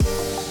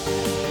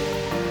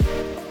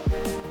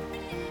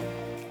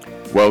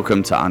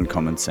Welcome to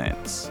Uncommon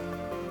Sense.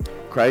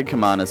 Craig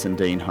Kamanis and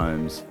Dean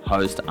Holmes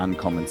host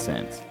Uncommon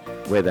Sense,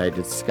 where they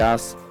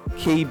discuss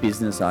key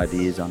business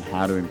ideas on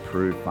how to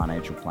improve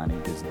financial planning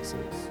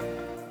businesses.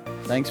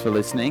 Thanks for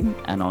listening,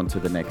 and on to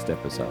the next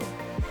episode.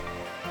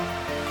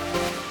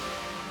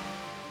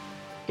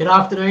 Good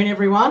afternoon,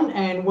 everyone,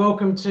 and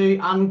welcome to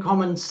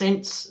Uncommon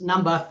Sense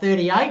number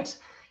 38.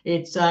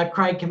 It's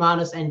Craig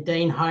Kamanis and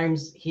Dean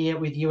Holmes here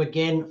with you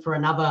again for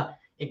another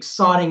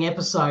exciting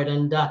episode.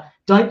 And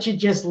don't you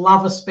just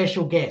love a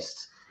special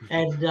guest?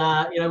 And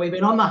we've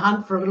been on the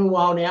hunt for a little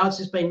while now. It's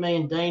just been me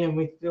and Dean, and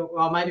we feel,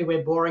 well, maybe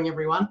we're boring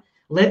everyone.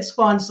 Let's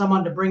find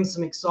someone to bring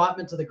some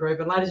excitement to the group.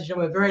 And ladies and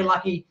gentlemen, we're very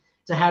lucky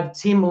to have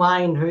Tim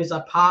Lane, who's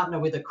a partner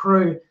with a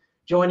crew,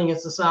 joining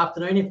us this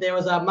afternoon. If there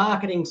was a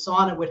marketing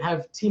sign, it would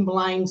have Tim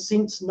Lane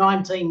since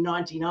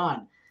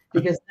 1999,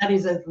 because that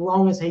is as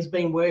long as he's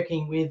been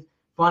working with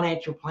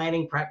financial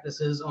planning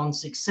practices on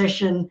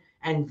succession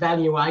and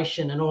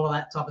valuation and all of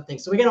that type of thing.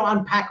 So we're going to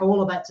unpack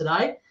all of that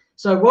today.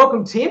 So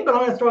welcome, Tim, but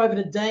I'm going to throw over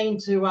to Dean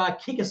to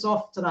kick us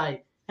off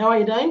today. How are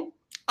you, Dean?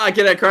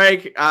 G'day,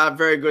 Craig.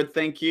 Very good,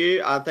 thank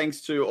you.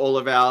 Thanks to all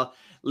of our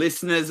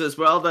listeners as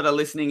well that are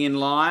listening in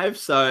live.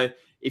 So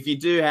if you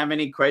do have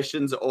any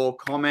questions or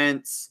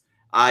comments,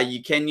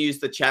 you can use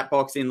the chat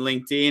box in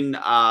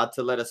LinkedIn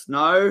to let us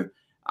know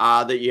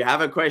that you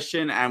have a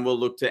question, and we'll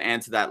look to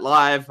answer that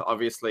live.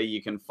 Obviously,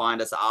 you can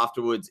find us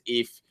afterwards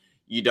if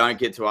you don't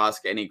get to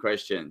ask any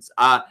questions.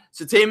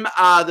 So Tim,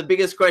 the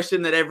biggest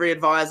question that every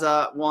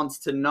advisor wants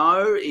to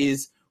know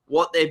is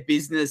what their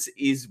business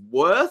is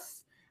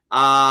worth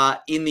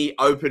in the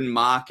open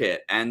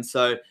market. And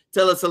so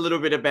tell us a little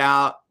bit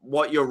about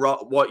what your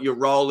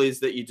role is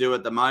that you do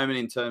at the moment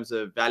in terms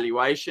of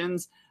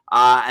valuations,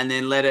 and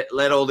then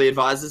let all the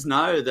advisors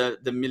know the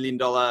 $1 million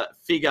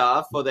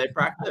figure for their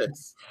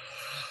practice.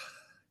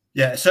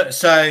 Yeah,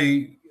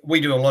 so we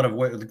do a lot of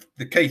work.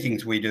 The key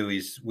things we do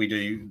is we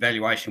do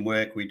valuation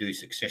work, we do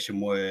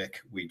succession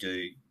work, we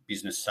do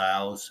business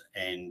sales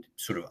and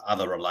sort of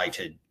other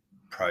related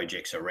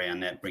projects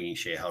around that, bringing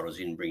shareholders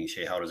in, bringing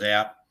shareholders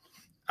out.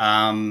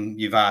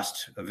 You've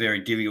asked a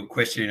very difficult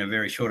question in a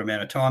very short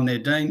amount of time there,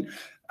 Dean.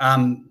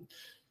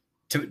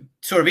 To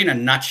sort of in a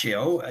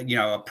nutshell,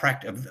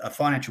 a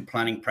financial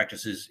planning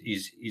practice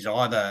is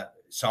either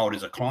sold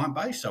as a client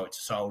base, so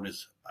it's sold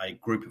as a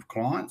group of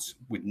clients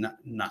with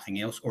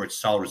nothing else, or it's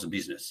sold as a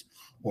business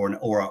or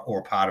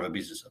a part of a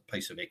business, a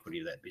piece of equity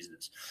of that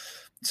business.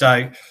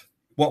 So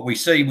what we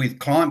see with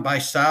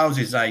client-based sales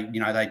is they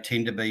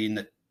tend to be in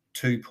the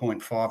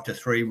 2.5 to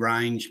 3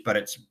 range, but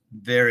it's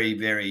very,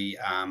 very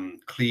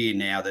clear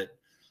now that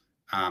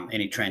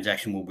any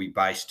transaction will be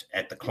based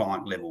at the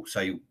client level.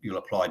 So you'll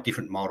apply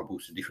different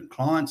multiples to different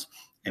clients.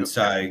 And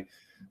so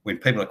when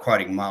people are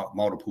quoting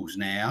multiples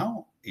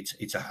now,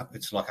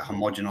 it's like a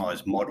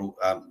homogenized model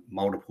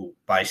multiple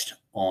based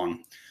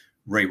on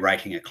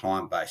re-rating a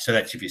client base. So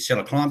that's if you sell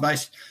a client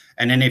base.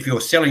 And then if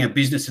you're selling a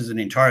business as an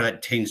entire,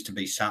 that tends to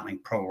be something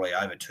probably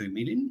over 2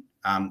 million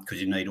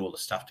because you need all the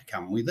stuff to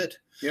come with it.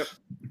 Yep.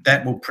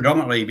 That will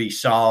predominantly be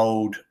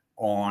sold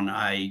on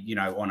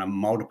a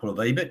multiple of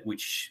EBIT,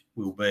 which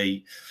will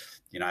be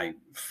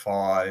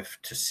 5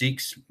 to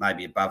 6,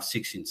 maybe above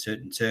 6 in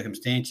certain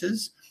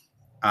circumstances,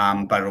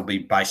 but it'll be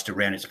based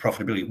around its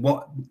profitability.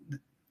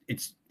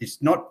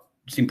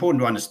 It's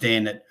important to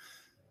understand that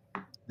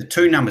the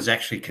two numbers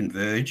actually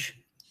converge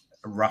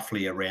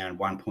roughly around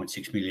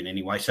 1.6 million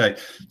anyway. So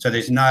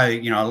there's no,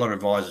 a lot of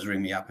advisors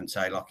ring me up and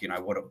say, like,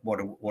 what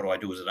do I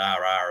do? Is it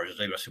RR or is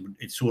it EBIT? I said,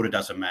 it sort of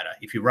doesn't matter.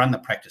 If you run the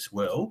practice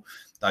well,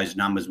 those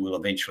numbers will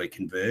eventually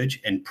converge,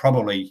 and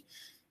probably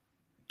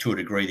to a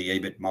degree the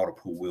EBIT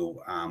multiple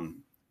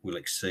will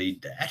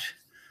exceed that.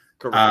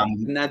 Correct.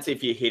 And that's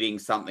if you're hitting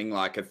something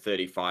like a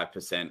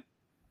 35%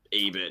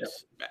 EBIT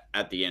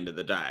at the end of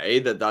the day,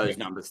 that those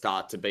numbers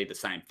start to be the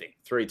same thing,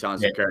 3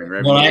 times recurring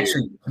revenue.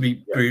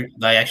 Well,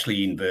 they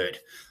actually invert.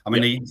 I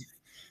mean,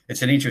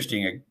 it's an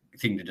interesting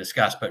thing to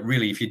discuss, but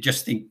really, if you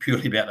just think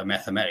purely about the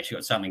mathematics, you've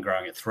got something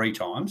growing at 3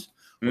 times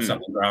or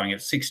something growing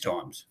at 6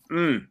 times.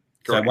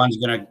 So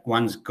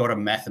one's got to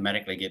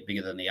mathematically get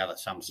bigger than the other,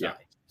 some say.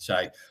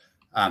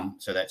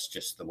 So that's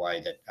just the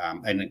way that,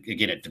 and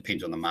again, it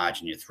depends on the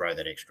margin you throw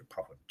that extra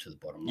profit to the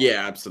bottom line.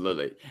 Yeah,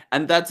 absolutely.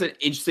 And that's an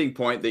interesting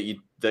point that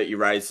you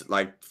raise,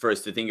 like, for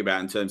us to think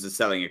about in terms of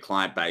selling a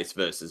client base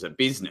versus a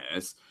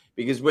business,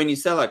 because when you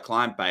sell a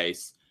client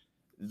base,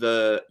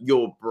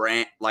 your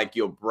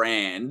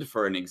brand,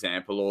 for an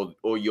example,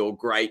 or your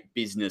great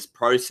business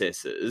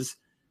processes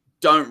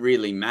don't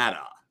really matter,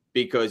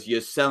 because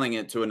you're selling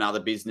it to another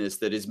business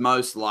that is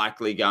most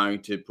likely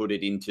going to put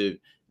it into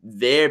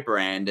their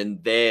brand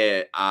and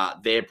their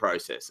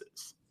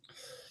processes.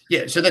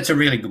 Yeah, so that's a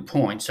really good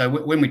point. So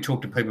when we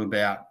talk to people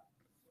about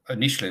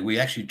initially, we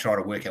actually try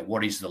to work out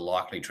what is the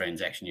likely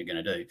transaction you're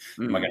going to do.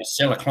 Am I going to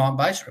sell a client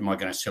base, or am I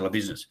going to sell a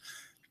business?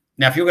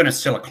 Now, if you're going to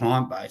sell a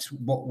client base,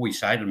 what we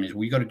say to them is,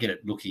 we got to get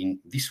it looking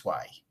this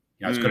way.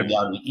 You know, it's got to be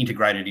able to be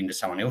integrated into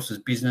someone else's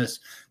business.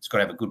 It's got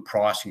to have a good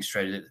pricing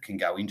strategy that can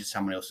go into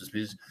someone else's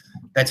business.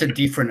 That's a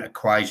different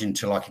equation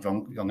to like if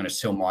I'm going to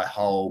sell my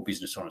whole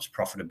business on its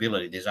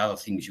profitability. There's other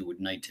things you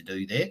would need to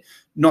do there.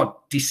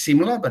 Not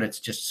dissimilar, but it's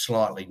just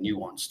slightly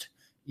nuanced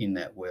in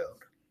that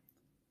world.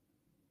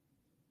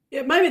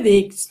 Yeah, maybe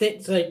the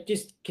extent, so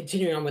just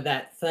continuing on with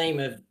that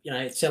theme of, you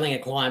know, selling a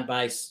client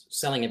base,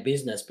 selling a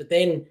business, but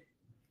then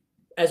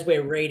as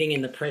we're reading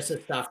in the press and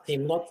stuff,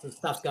 Tim, lots of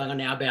stuff's going on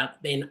now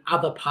about then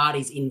other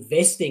parties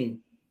investing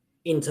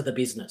into the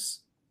business.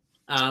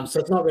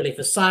 So it's not really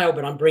for sale,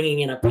 but I'm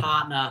bringing in a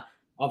partner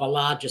of a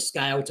larger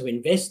scale to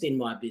invest in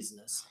my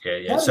business.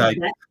 Yeah. How does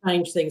that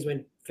change things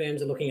when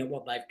firms are looking at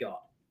what they've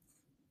got?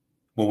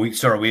 Well, we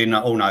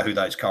all know who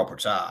those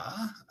culprits are.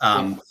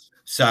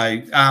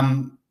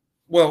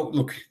 Well,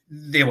 look,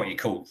 they're what you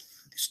call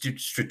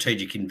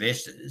strategic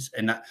investors,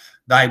 and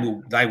they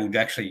will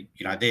actually,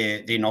 you know,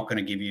 they're not going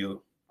to give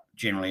you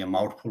generally a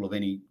multiple of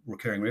any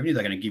recurring revenue.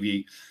 They're going to give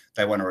you,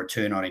 they want a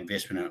return on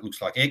investment, and it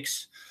looks like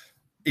X.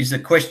 Is the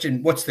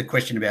question? What's the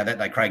question about that,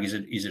 though, Craig? Is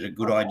it a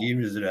good idea?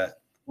 Is it a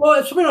Well,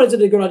 it's probably not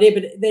a good idea,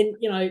 but then,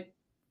 you know,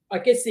 I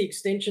guess the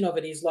extension of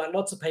it is like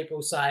lots of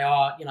people say,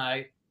 oh, you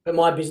know, but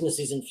my business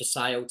isn't for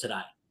sale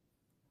today.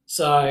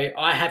 So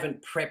I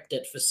haven't prepped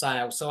it for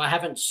sale. So I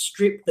haven't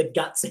stripped the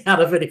guts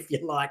out of it, if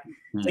you like,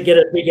 to get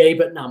a big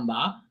EBIT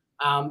number.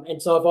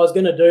 And so if I was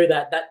going to do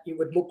that it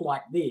would look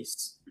like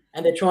this.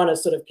 And they're trying to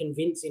sort of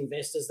convince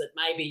investors that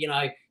maybe, you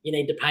know, you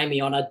need to pay me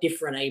on a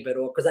different EBIT,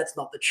 or because that's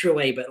not the true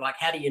EBIT. Like,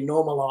 how do you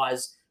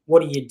normalize?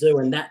 What do you do?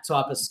 And that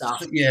type of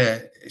stuff. Yeah.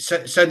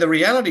 So the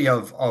reality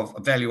of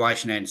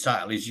valuation and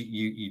sale is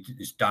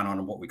it's done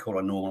on what we call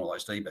a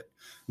normalized EBIT.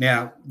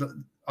 Now,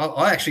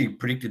 I actually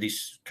predicted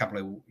this a couple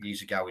of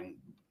years ago in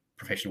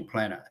Professional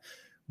Planner.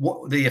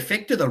 What the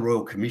effect of the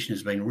Royal Commission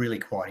has been really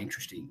quite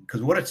interesting,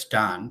 because what it's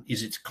done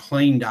is it's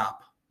cleaned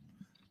up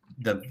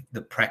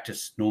the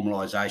practice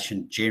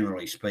normalisation,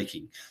 generally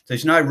speaking.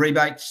 There's no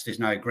rebates, there's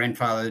no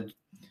grandfathered.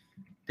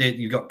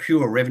 You've got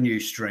pure revenue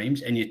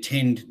streams, and you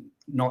tend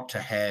not to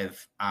have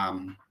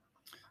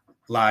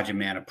large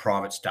amount of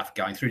private stuff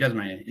going through. It doesn't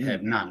mean you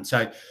have none.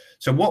 So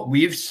what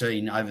we've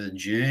seen over the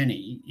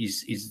journey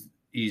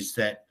is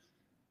that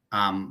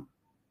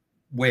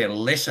we're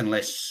less and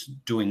less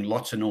doing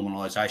lots of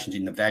normalisations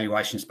in the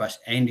valuation space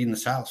and in the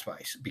sales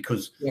space,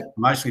 because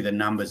mostly the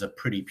numbers are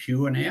pretty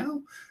pure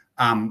now.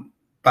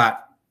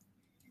 But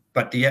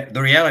the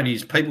reality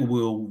is people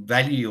will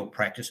value your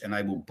practice and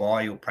they will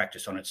buy your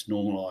practice on its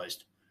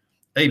normalised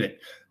EBIT.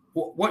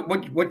 What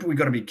we've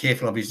got to be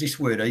careful of is this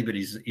word EBIT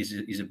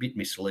is a bit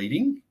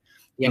misleading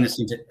in the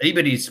sense that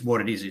EBIT is what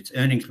it is. It's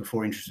earnings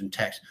before interest and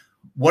tax.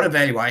 What a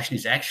valuation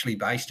is actually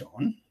based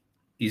on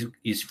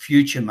is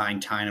future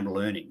maintainable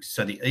earnings.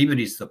 So the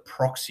EBIT is the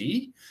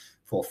proxy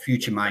for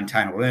future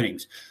maintainable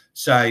earnings.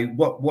 So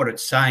what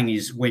it's saying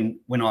is when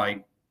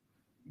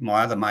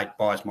my other mate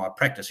buys my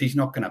practice, he's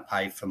not going to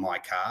pay for my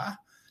car.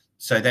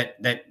 So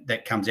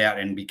that comes out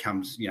and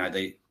becomes, you know,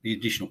 the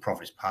additional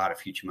profit is part of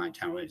future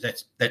maintainable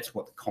earnings. That's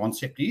what the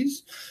concept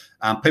is.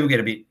 People get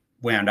a bit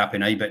wound up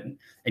in EBIT,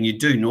 and you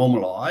do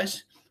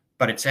normalise,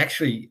 but it's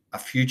actually a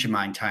future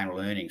maintainable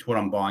earnings. What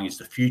I'm buying is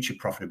the future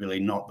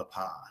profitability, not the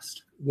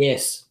past.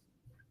 Yes,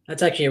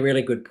 that's actually a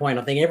really good point.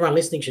 I think everyone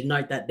listening should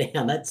note that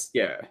down.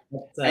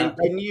 And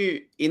can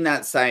you, in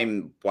that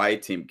same way,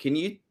 Tim, can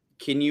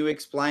you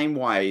explain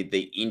why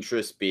the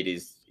interest bit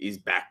is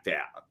backed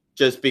out?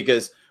 Just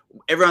because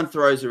everyone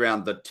throws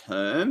around the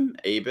term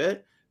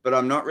EBIT, but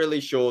I'm not really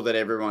sure that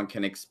everyone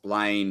can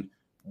explain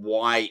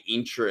why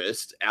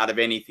interest out of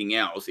anything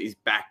else is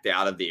backed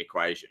out of the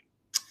equation.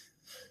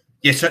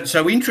 Yeah,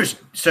 so interest,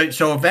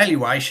 so a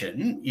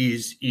valuation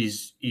is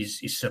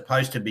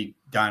supposed to be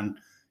done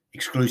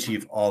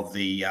exclusive of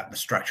the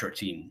structure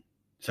it's in.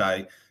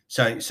 So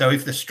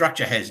if the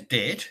structure has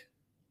debt,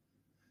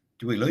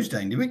 do we lose,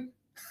 Dean? Do we?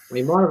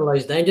 We might have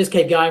lost, Dean. Just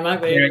keep going,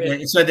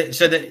 mate. So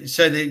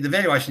the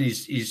valuation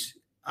is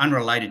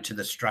unrelated to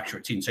the structure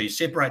it's in. So you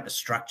separate the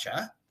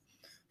structure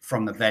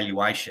from the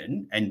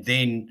valuation, and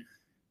then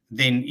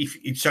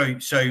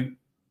so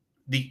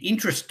the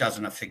interest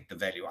doesn't affect the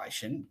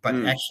valuation, but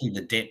actually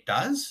the debt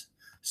does.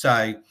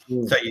 So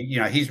you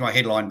know, here's my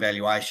headline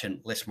valuation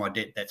less my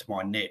debt. That's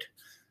my net.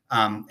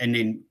 And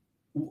then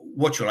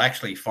what you'll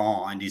actually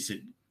find is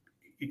that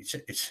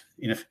it's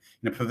in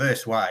a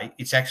perverse way,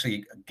 it's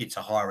actually gets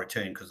a higher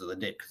return because of the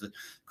debt,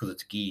 because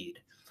it's geared.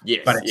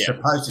 Yes, but it's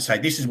supposed to say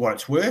this is what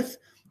it's worth,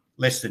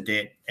 less the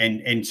debt.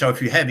 And so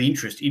if you have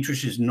interest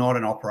is not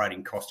an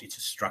operating cost;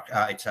 it's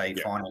a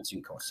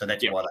financing cost. So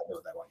that's why they do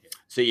it that way. Yeah.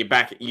 So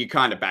you're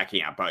kind of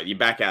backing out both. You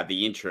back out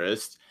the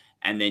interest,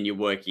 and then you're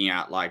working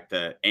out like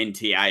the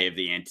NTA of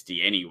the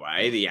entity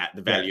anyway,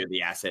 the value of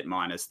the asset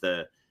minus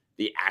the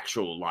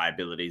actual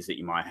liabilities that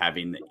you might have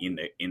in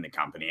the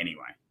company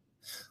anyway.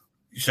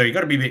 So you've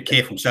got to be a bit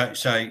careful.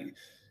 So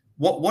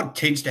what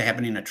tends to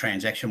happen in a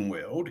transaction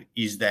world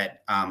is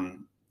that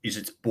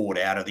it's bought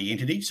out of the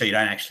entity, so you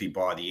don't actually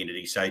buy the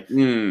entity. So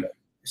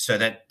so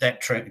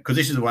that trend, because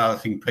this is the other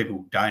thing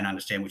people don't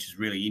understand, which is a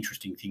really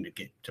interesting thing to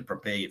get to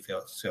prepare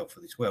yourself for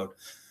this world.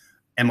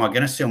 Am I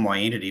going to sell my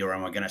entity, or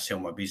am I going to sell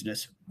my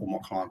business or my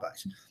client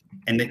base?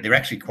 And they're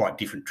actually quite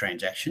different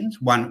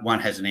transactions. One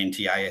has an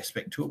NTA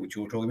aspect to it, which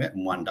you're talking about,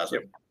 and one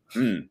doesn't.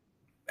 Yep.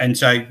 And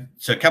so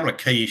a couple of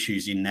key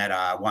issues in that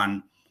are,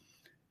 one,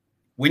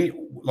 when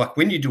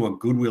you do a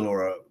goodwill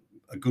or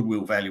a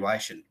goodwill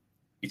valuation,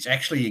 it's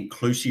actually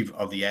inclusive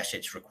of the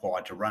assets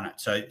required to run it.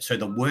 So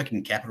the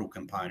working capital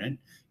component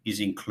is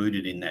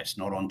included in that. It's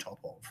not on top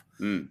of.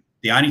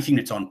 The only thing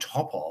that's on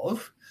top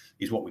of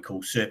is what we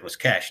call surplus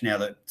cash. Now,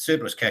 the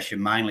surplus cash you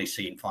mainly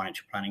see in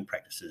financial planning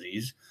practices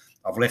is,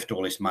 I've left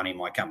all this money in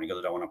my company because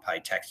I don't want to pay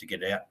tax to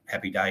get it out.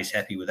 Happy days,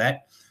 happy with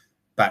that.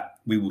 But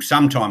we will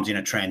sometimes in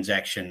a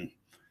transaction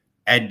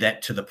add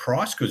that to the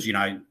price, because,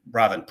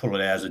 rather than pull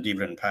it out as a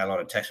dividend and pay a lot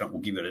of tax on it,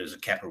 we'll give it as a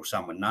capital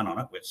sum with none on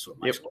it, which sort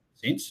of makes a lot of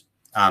sense.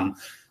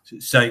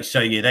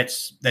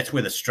 That's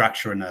where the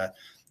structure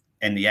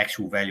and the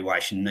actual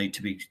valuation need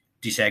to be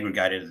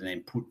disaggregated and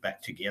then put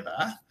back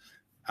together.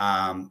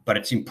 But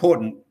it's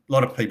important. A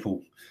lot of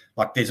people,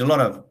 there's a lot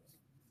of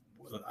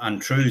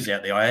untruths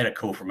out there. I had a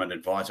call from an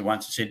advisor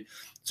once that said,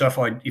 so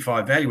if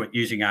I value it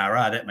using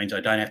RR, that means I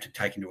don't have to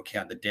take into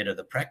account the debt of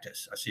the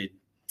practice. I said,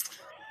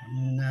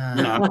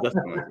 no, that's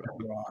not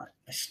right.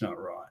 That's not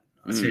right.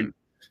 I said,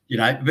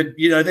 but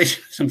there's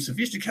some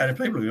sophisticated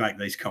people who make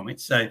these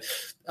comments. So,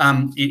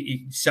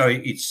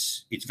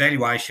 it's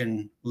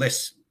valuation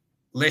less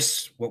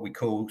what we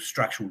call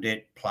structural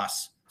debt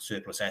plus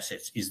surplus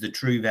assets is the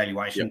true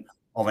valuation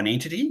of an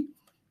entity,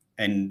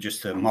 and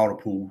just the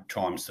multiple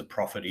times the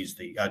profit is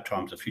the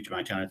times the future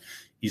maintained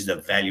is the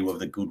value of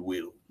the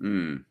goodwill.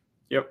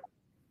 Yep.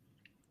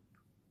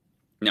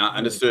 No,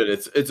 understood.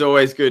 It's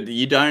always good.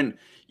 You don't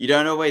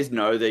always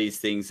know these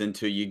things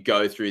until you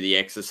go through the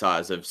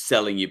exercise of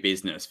selling your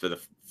business for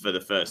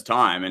the first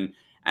time.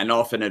 And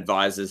often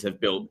advisors have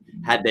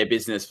had their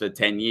business for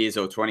 10 years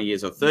or 20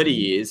 years or 30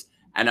 years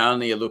and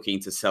only are looking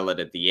to sell it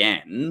at the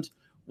end.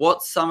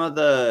 What's some of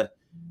the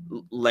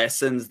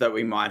lessons that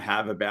we might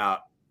have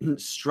about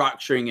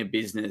structuring a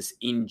business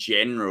in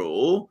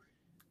general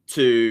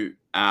to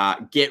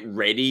get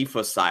ready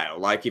for sale?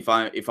 Like if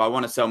I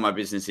want to sell my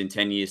business in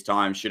 10 years'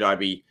 time, should I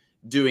be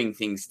doing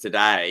things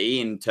today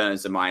in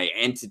terms of my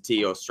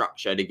entity or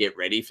structure to get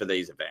ready for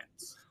these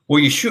events? Well,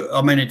 you should.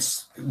 I mean,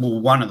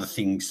 one of the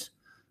things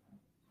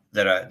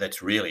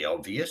that's really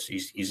obvious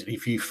is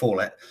if you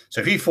fall out.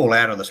 So if you fall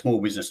out of the small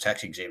business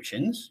tax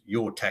exemptions,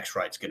 your tax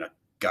rate's going to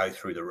go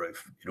through the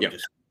roof. It'll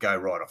just go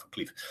right off a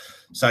cliff.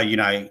 So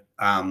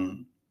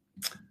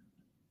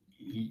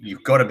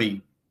you've got to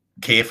be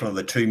careful of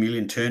the 2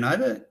 million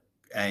turnover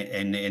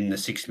and the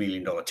 $6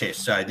 million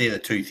test. So they're the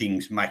two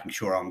things, making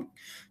sure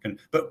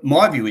but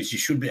my view is you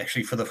should be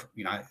actually for the,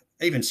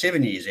 even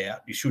 7 years out,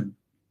 you should,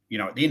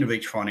 at the end of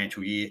each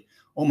financial year,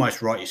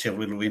 almost write yourself a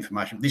little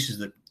information. This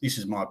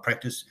is my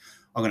practice.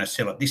 I'm going to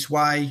sell it this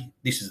way.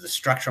 This is the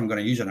structure I'm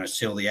going to use. I'm going to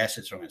sell the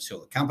assets. Or I'm going to sell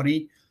the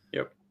company.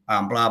 Yep.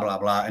 Blah, blah,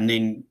 blah. And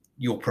then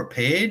you're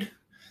prepared,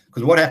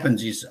 because what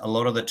happens is a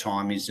lot of the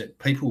time is that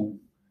people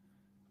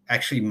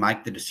actually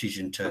make the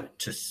decision to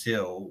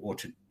sell or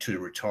to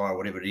retire,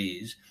 whatever it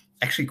is,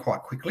 actually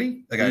quite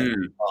quickly. They go,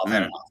 I've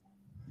had enough.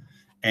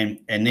 And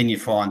then you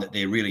find that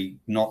they're really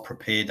not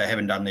prepared. They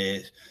haven't done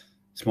their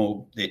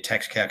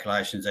tax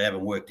calculations. They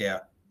haven't worked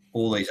out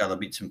all these other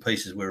bits and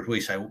pieces. Whereas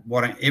we say,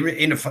 why don't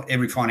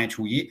every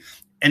financial year?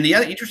 And the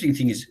other interesting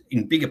thing is,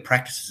 in bigger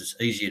practices, it's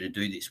easier to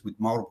do this with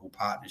multiple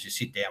partners. You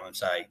sit down and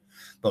say,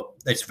 look,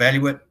 let's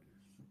value it.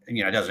 And,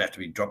 it doesn't have to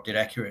be drop dead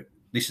accurate.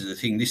 This is the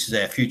thing. This is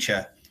our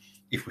future.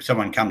 If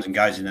someone comes and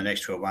goes in the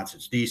next 12 months,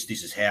 it's this.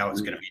 This is how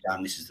it's going to be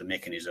done. This is the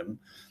mechanism.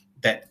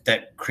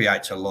 That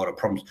creates a lot of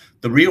problems.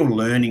 The real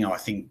learning, I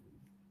think,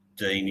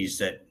 Dean, is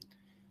that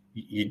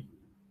you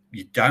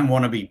don't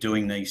want to be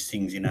doing these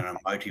things in an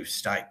emotive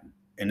state.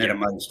 And that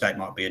emotive state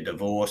might be a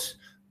divorce,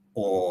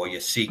 or you're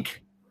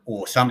sick,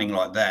 or something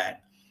like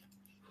that.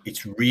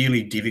 It's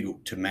really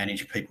difficult to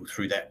manage people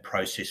through that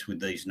process with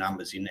these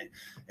numbers in there.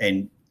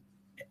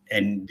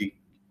 And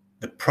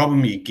the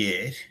problem you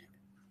get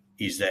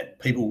is that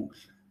people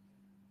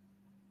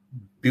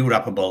build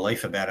up a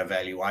belief about a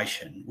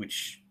valuation,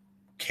 which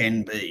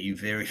can be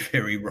very,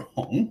 very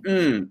wrong.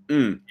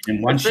 And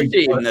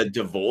especially in the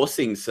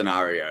divorcing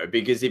scenario,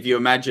 because if you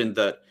imagine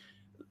that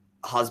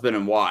husband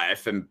and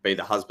wife, and be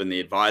the husband the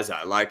advisor,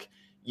 like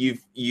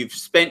you've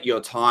spent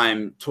your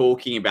time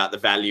talking about the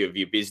value of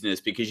your business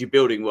because you're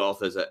building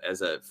wealth as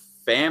a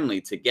family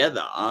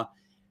together,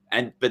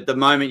 but the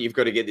moment you've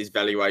got to get this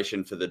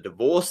valuation for the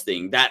divorce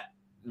thing, that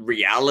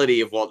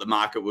reality of what the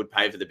market would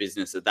pay for the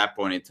business at that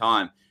point in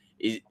time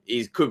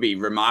could be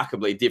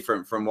remarkably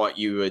different from what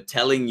you were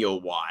telling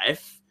your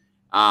wife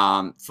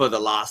for the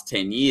last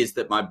 10 years,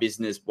 that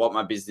what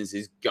my business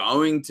is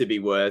going to be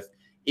worth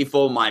if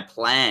all my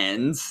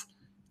plans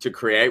to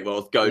create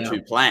wealth go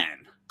to plan.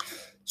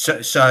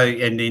 So,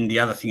 and then the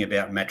other thing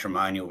about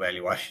matrimonial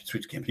valuations,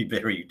 which can be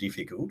very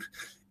difficult,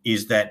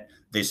 is that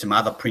there's some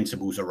other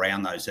principles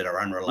around those that are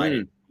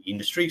unrelated to the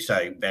industry,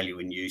 so value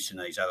in use and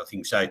these other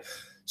things.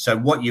 So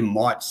what you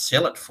might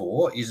sell it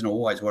for isn't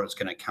always what it's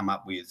going to come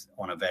up with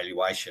on a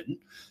valuation.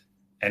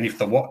 And if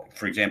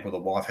for example, the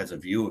wife has a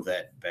view of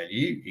that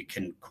value, it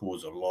can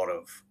cause a lot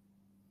of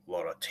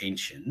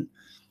tension.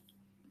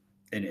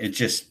 And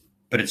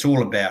but it's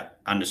all about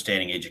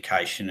understanding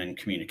education and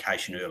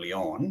communication early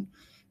on.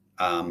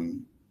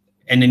 And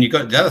then you've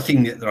got the other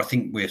thing that I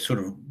think we're sort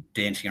of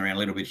dancing around a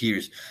little bit here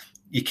is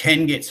you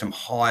can get some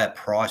higher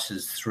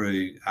prices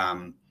through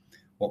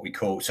what we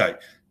call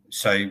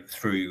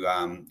through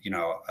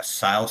a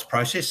sales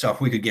process. So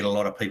if we could get a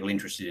lot of people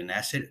interested in an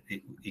asset,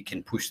 it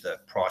can push the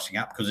pricing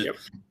up because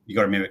you've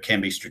got to remember it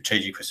can be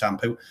strategic for some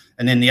people.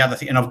 And then the other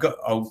thing, and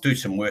I'll do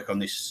some work on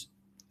this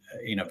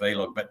in a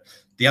vlog, but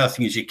the other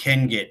thing is you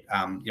can get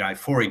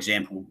for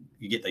example,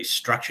 you get these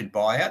structured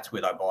buyouts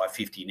where they buy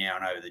 50 now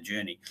and over the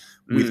journey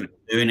with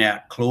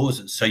earn-out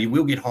clauses. So you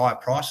will get higher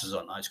prices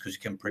on those because you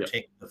can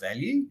protect the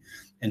value.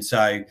 And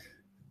so,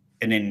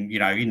 and then,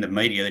 in the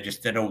media,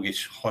 that all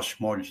gets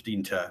hosh-modged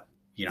into,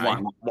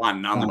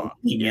 one number.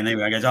 And then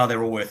everyone goes, oh,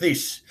 they're all worth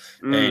this.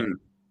 And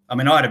I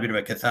mean, I had a bit of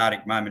a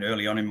cathartic moment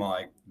early on in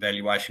my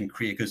valuation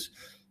career because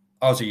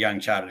I was a young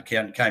chartered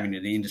accountant, came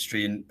into the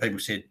industry and people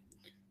said,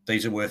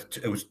 these are worth,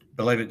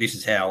 believe it, this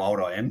is how old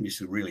I am.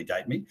 This will really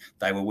date me.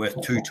 They were worth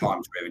 2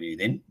 times revenue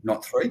then,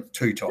 not 3,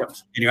 2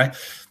 times. Anyway,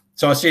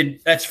 so I said,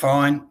 that's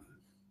fine.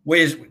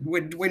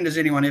 When does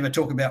anyone ever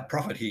talk about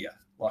profit here?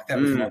 Like that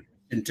was my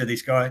question to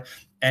this guy.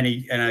 And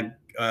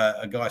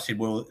a guy said,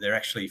 well, they're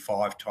actually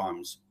 5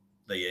 times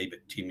the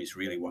EBIT, Tim, is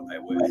really what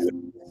they're worth.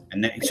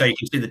 And so you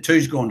can see the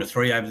 2's gone to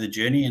 3 over the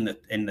journey and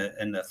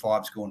the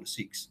 5's gone to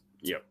 6.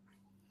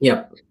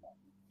 Yep.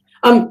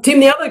 Tim,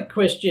 the other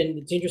question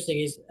that's interesting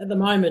is at the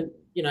moment,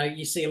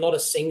 you see a lot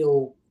of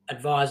single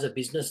advisor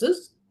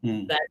businesses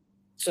that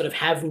sort of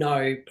have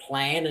no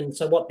plan. And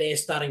so what they're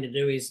starting to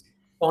do is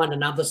find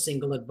another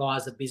single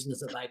advisor business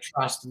that they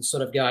trust and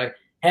sort of go,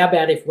 how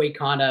about if we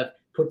kind of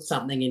put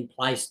something in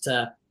place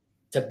to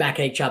back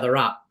each other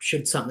up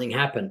should something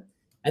happen?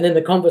 And then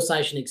the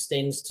conversation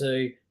extends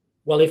to,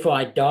 well, if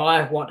I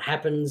die, what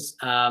happens?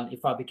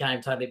 If I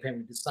became totally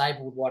permanently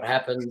disabled, what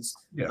happens?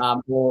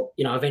 Or,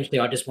 eventually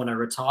I just want to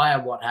retire,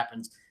 what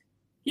happens? Can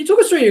you talk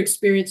us through your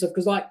experience of,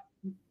 because like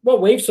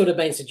what we've sort of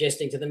been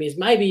suggesting to them is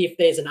maybe if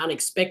there's an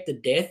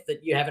unexpected death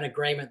that you have an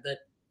agreement that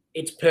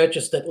it's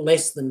purchased at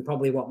less than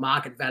probably what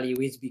market value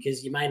is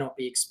because you may not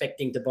be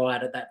expecting to buy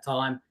it at that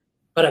time,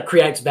 but it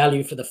creates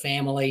value for the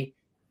family.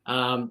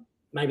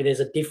 Maybe there's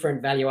a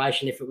different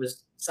valuation if it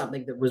was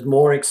something that was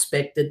more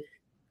expected.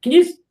 Can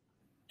you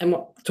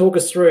talk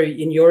us through,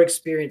 in your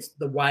experience,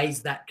 the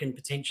ways that can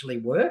potentially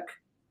work?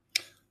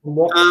 And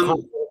what kind of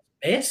works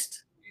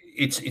best?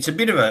 It's a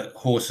bit of a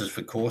horses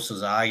for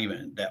courses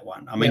argument, that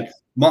one. I mean,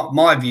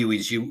 my view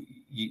is you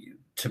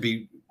to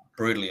be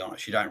brutally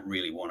honest, you don't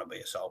really want to be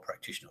a sole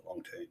practitioner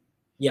long term.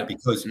 Yeah.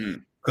 Because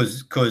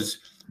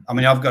I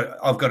mean, I've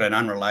got an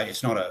unrelated.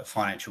 It's not a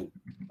financial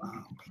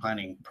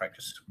planning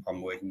practice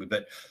I'm working with,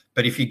 but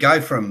if you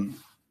go from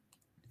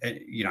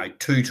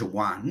 2 to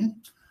 1,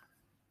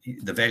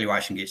 the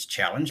valuation gets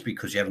challenged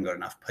because you haven't got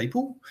enough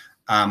people.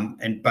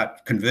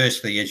 But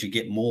conversely, as you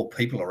get more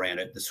people around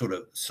it, the sort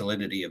of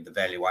solidity of the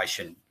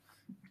valuation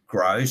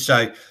grows.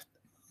 So,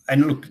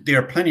 and look, there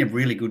are plenty of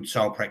really good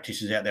sole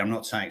practitioners out there. I'm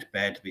not saying it's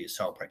bad to be a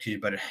sole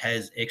practitioner, but it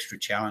has extra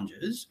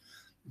challenges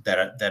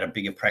that are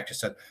bigger practice.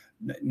 So,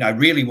 no,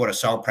 really, what a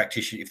sole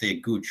practitioner, if they're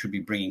good, should be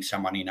bringing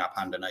someone in up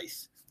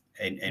underneath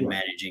and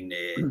managing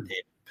their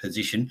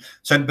position.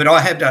 So, but I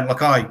have done,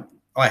 like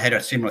I had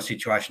a similar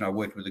situation. I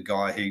worked with a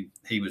guy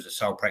he was a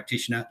sole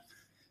practitioner,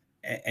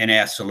 and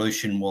our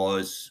solution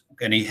was,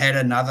 and he had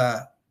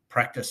another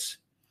practice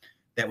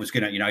that was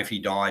going to, if he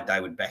died,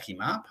 they would back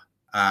him up.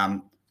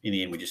 In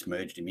the end, we just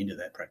merged him into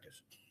that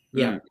practice.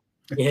 Yeah.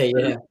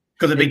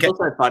 Because it's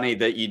also funny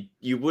that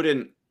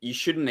you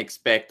shouldn't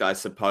expect, I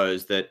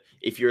suppose, that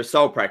if you're a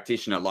sole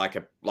practitioner, like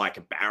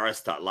a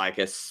barrister, like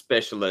a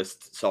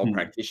specialist sole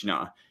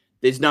practitioner,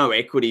 there's no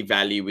equity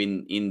value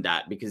in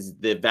that because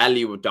the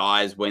value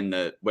dies when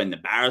the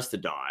barrister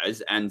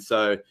dies. And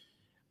so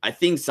I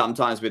think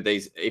sometimes with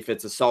these, if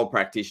it's a sole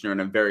practitioner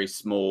and a very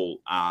small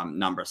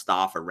number of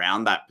staff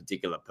around that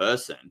particular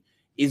person,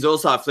 is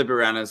also I flip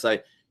around and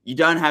say, you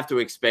don't have to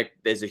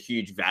expect there's a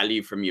huge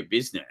value from your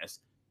business.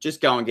 Just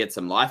go and get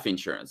some life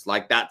insurance.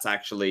 Like that's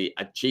actually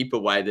a cheaper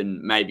way than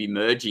maybe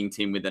merging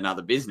Tim with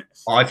another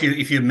business. Oh,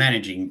 if you're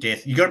managing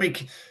death, you got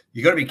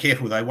to be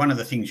careful though. One of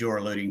the things you're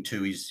alluding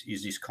to is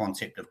this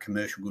concept of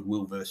commercial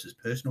goodwill versus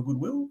personal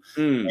goodwill,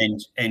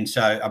 and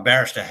so a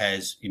barrister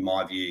has, in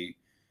my view,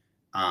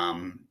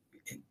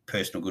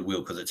 personal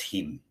goodwill because it's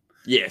him.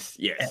 Yes.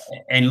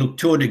 And look,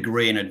 to a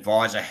degree, an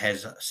advisor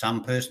has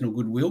some personal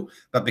goodwill,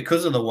 but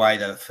because of the way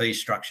the fee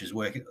structures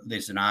work,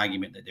 there's an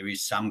argument that there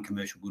is some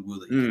commercial goodwill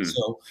that you can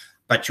sell.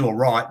 But you're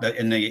right,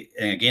 and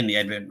again, the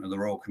advent of the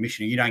Royal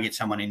Commissioner, you don't get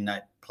someone in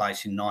that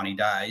place in 90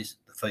 days,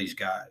 the fees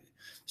go.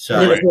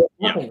 So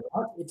nothing,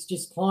 right? It's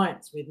just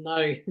clients with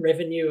no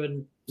revenue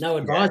and no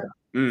advisor.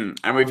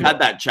 And we've had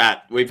that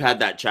chat. We've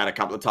had that chat a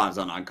couple of times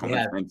on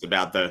Uncommon Sense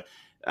about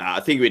I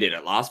think we did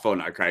it last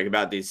fortnight, Craig,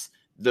 about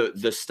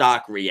the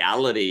stark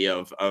reality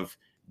of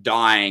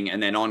dying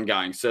and then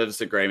ongoing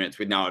service agreements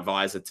with no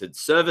advisor to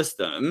service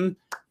them.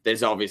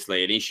 There's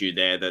obviously an issue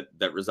there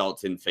that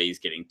results in fees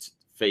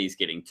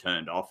getting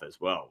turned off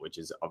as well, which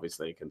is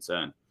obviously a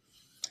concern.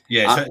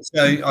 Yeah,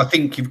 so I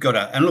think you've got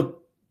to, and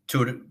look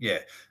to it, yeah.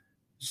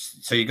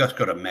 So you've got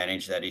to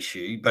manage that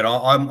issue. But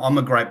I'm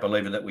a great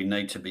believer that we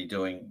need to be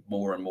doing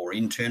more and more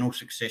internal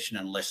succession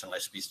and less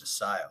business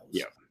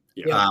sales.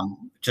 Yeah.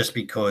 Just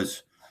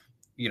because,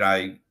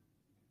 and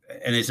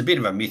there's a bit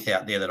of a myth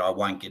out there that I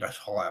won't get a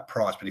higher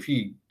price, but if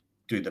you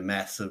do the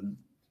maths of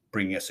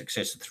bringing a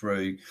successor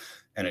through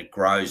and it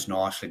grows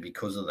nicely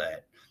because of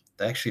that,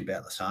 they're actually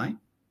about the same.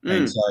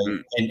 And so,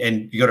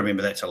 and you got to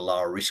remember that's a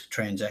lower risk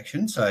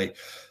transaction. So,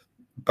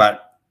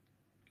 but,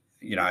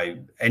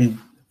 and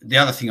the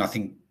other thing I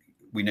think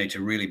we need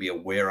to really be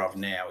aware of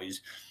now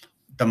is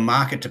the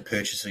market to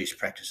purchase these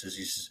practices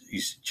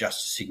is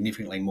just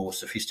significantly more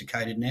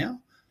sophisticated now.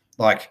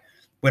 Like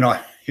when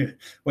I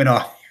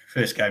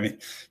first came in,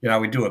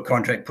 we do a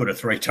contract, put a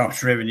 3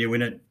 times revenue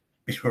in it,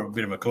 before a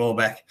bit of a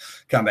clawback,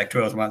 come back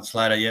 12 months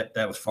later, yep,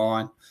 that was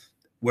fine.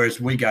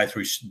 Whereas we go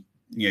through,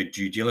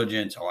 due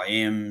diligence,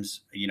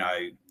 IMs,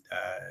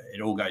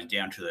 it all goes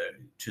down to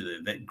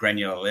the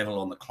granular level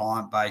on the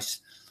client base,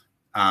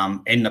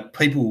 and the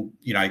people,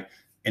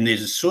 and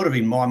there's a sort of,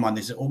 in my mind,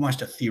 there's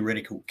almost a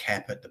theoretical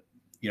cap at the,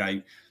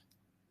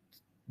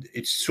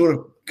 it's sort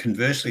of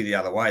conversely the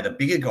other way. The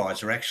bigger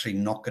guys are actually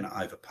not going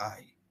to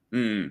overpay.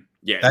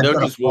 Yeah, they'll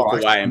just walk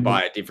away and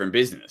buy a different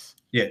business.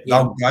 Yeah,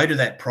 they'll go to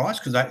that price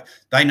because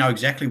they know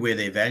exactly where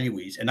their value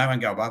is and they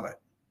won't go above it.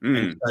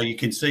 And so you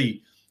can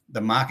see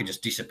the market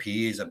just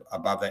disappears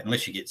above that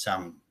unless you get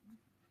some,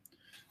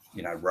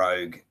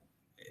 rogue.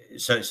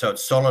 So it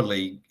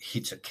solidly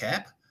hits a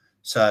cap.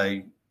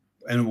 So,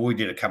 and we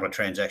did a couple of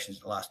transactions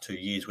the last 2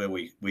 years where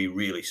we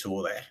really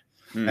saw that.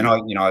 And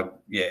I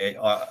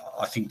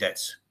think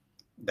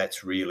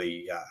that's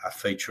really a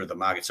feature of the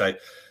market. So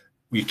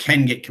you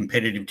can get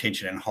competitive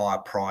tension and higher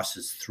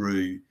prices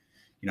through,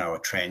 a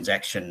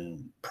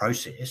transaction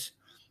process,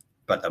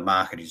 but the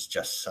market is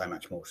just so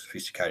much more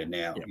sophisticated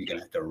now. You're going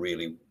to have to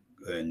really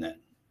earn that.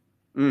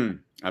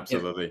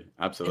 Absolutely.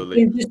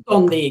 And just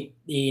on the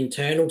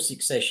internal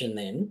succession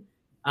then,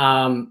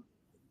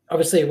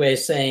 obviously we're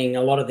seeing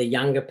a lot of the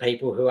younger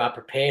people who are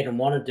prepared and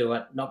want to do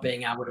it, not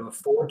being able to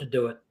afford to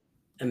do it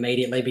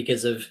immediately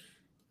because of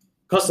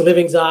cost of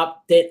living's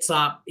up, debt's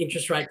up,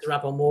 interest rates are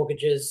up on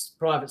mortgages,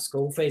 private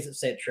school fees,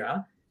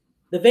 etc.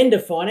 The vendor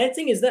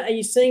financing, are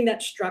you seeing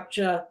that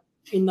structure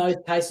in those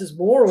cases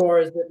more, or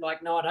is it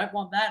like, no, I don't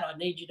want that, I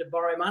need you to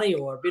borrow money,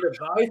 or a bit of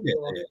both?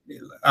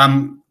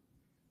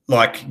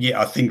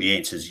 I think the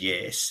answer is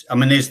yes. I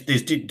mean, there's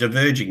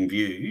diverging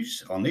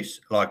views on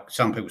this. Like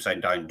some people say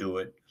don't do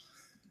it.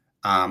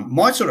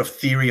 My sort of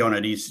theory on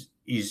it is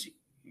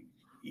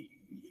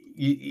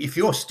if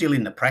you're still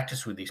in the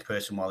practice with this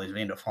person while this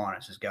vendor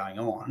finance is going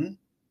on,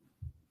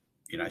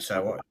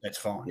 so what? That's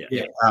fine.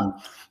 Yeah.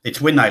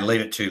 It's when they leave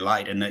it too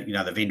late and that,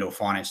 the vendor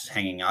finance is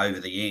hanging over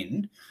the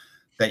end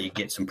that you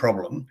get some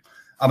problem.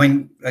 I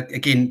mean,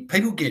 again,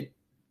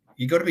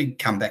 you got to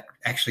come back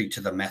actually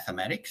to the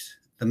mathematics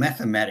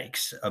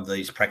of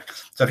these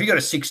practices. So if you've got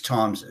a 6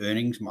 times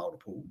earnings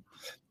multiple,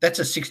 that's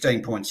a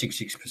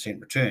 16.66%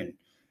 return.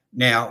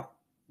 Now,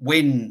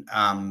 when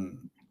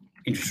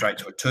interest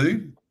rates were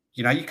 2,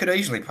 you could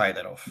easily pay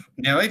that off.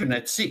 Now, even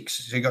at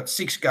 6, so you got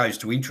 6 goes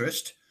to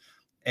interest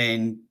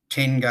and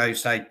 10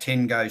 goes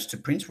to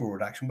principal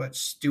reduction, but it's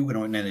still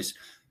going to, and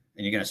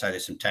you're going to say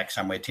there's some tax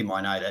somewhere, Tim,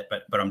 I know that,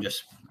 but I'm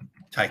just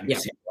taking a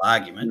simple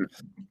argument.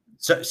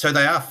 So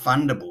they are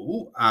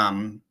fundable.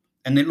 And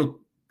then look,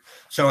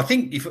 so I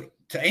think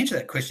to answer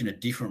that question a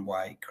different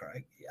way,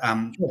 Craig,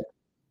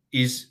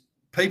 is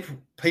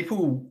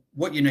people,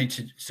 what you need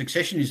to,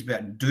 succession is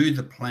about do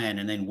the plan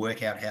and then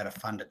work out how to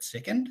fund it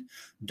second.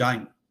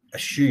 Don't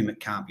assume it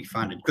can't be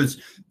funded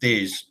because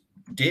there's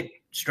debt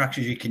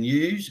structures you can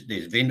use,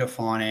 there's vendor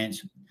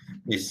finance,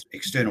 there's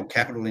external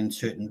capital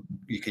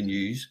you can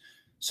use.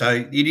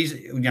 So it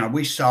is,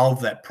 we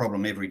solve that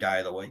problem every day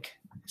of the week.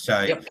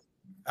 So,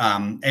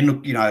 and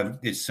look,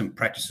 there's some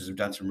practices have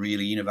done some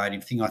really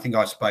innovative thing. I think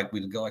I spoke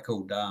with a guy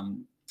called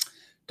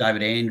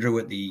David Andrew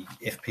at the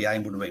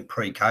FPA, would have been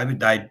pre-COVID.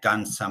 They'd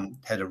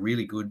had a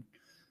really good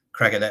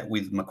crack at that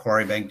with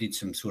Macquarie Bank, did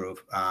some sort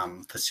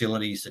of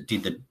facilities that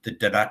did the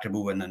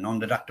deductible and the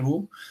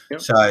non-deductible.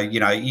 So,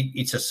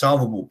 it's a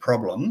solvable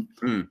problem.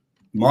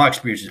 My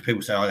experience is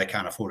people say, oh, they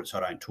can't afford it, so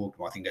I don't talk to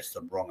them. I think that's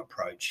the wrong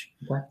approach.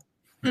 Okay.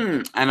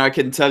 And I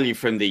can tell you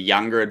from the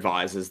younger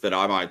advisors that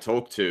I might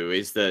talk to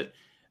is that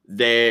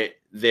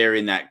they're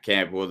in that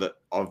camp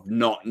of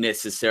not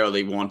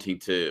necessarily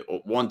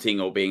wanting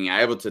or being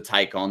able to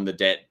take on the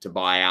debt to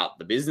buy out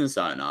the business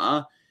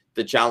owner.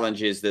 The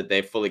challenge is that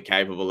they're fully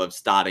capable of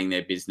starting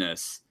their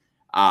business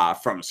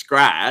from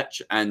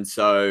scratch. And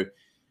so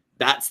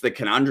that's the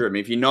conundrum.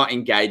 If you're not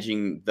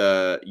engaging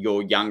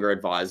your younger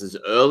advisors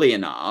early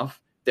enough,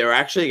 they're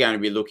actually going to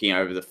be looking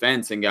over the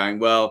fence and going,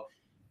 well,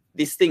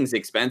 this thing's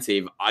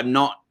expensive. I'm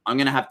not I'm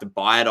going to have to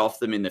buy it off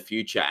them in the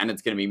future and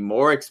it's going to be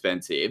more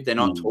expensive. They're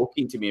not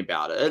talking to me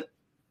about it.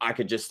 I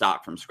could just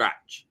start from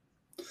scratch.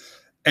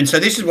 And so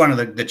this is one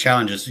of the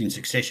challenges in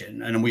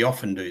succession, and we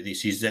often do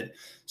this, is that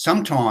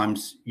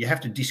sometimes you have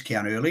to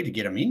discount early to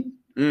get them in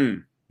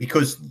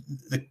because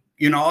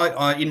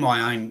I in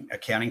my own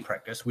accounting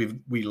practice,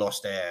 we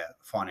lost our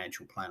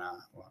financial planner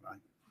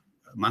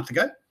a month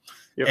ago,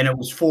 and it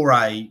was for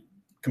a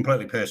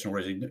completely personal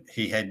reason.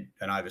 He had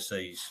an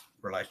overseas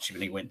relationship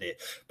and he went there.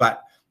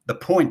 But the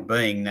point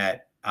being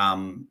that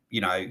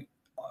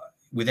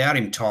without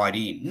him tied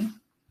in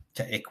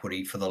to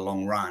equity for the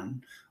long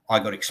run, I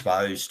got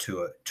exposed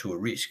to a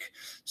risk.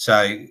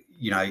 So,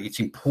 it's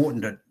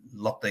important to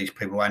lock these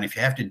people away. And if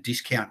you have to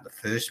discount the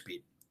first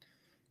bit,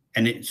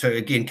 so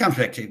again, it comes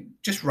back to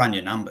just run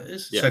your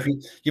numbers. Yeah. So if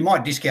you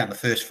might discount the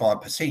first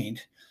 5%,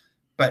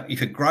 but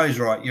if it grows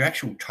right, your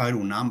actual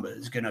total number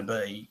is going to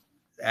be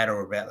at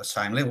or about the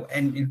same level.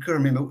 And you've got to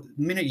remember,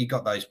 the minute you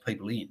got those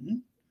people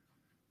in,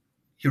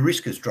 your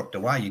risk has dropped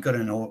away. You've got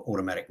an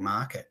automatic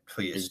market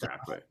for your stuff.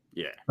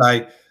 Yeah.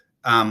 So,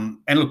 and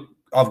look,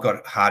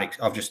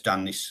 I've just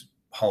done this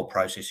whole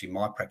process in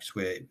my practice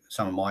where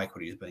some of my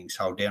equity is being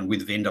sold down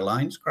with vendor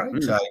loans,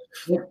 Craig. So,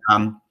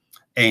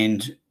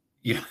 and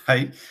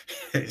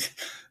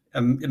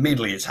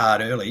mentally it's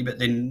hard early, but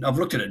then I've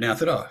looked at it now and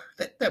thought,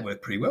 that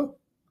worked pretty well.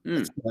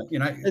 It's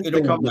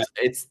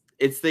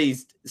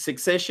these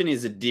succession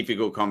is a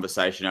difficult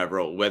conversation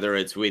overall, whether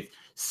it's with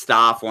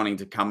staff wanting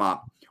to come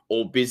up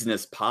or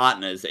business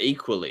partners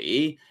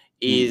equally.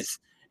 I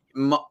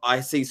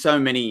see so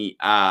many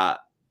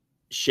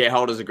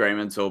shareholders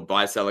agreements or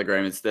buy-sell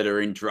agreements that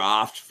are in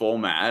draft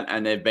format,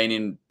 and they've been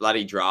in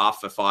bloody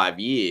draft for 5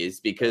 years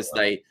because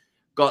they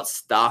got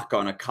stuck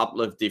on a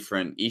couple of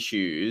different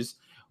issues,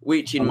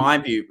 which in my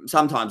view,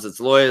 sometimes it's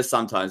lawyers,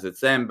 sometimes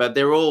it's them, but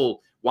they're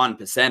all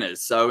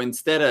 1%ers. So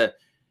instead of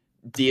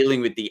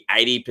dealing with the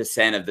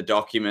 80% of the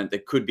document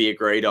that could be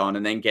agreed on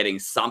and then getting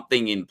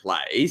something in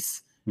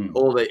place,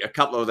 a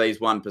couple of these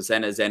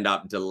 1%ers end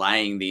up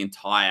delaying the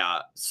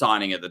entire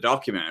signing of the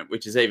document,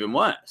 which is even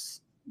worse.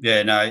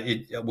 Yeah, no,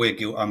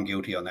 I'm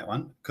guilty on that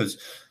one because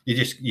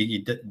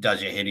you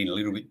does your head in a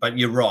little bit. But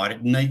you're right;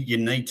 you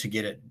need to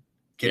get it.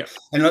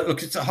 And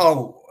look, it's a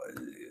whole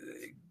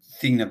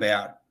thing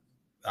about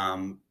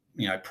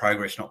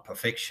progress, not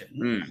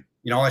perfection.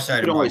 I say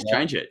you can always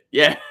change it.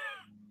 Yeah.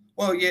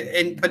 Well,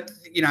 yeah, but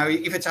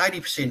if it's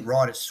 80%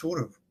 right, it's sort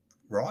of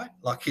right.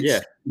 Like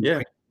it's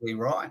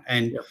right,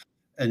 and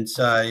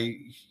so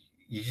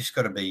you just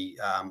got to be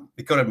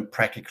you've got to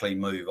practically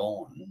move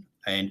on.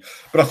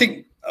 But I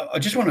think I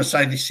just want to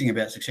say this thing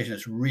about succession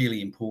that's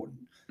really important.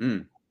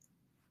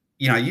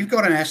 You've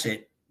got an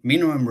asset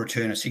minimum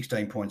return of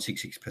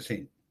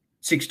 16.66%,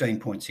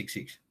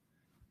 16.66.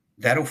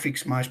 That'll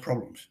fix most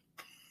problems.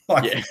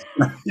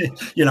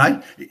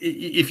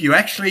 If you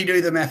actually do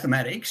the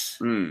mathematics,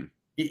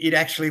 it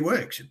actually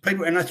works.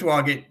 People, and that's why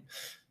I get,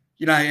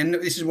 and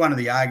this is one of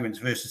the arguments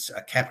versus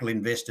a capital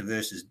investor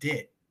versus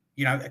debt.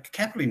 A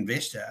capital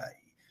investor,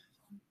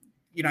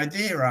 they're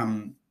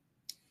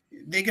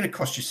going to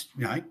cost you,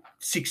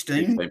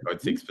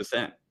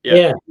 16.6%.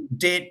 Yeah.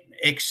 Debt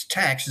ex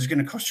tax is going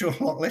to cost you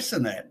a lot less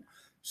than that.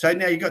 So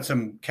now you've got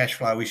some cash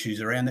flow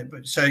issues around that.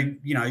 But so,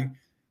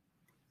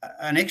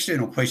 an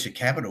external piece of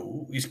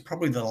capital is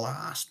probably the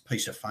last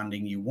piece of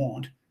funding you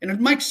want. And it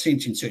makes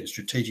sense in certain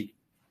strategic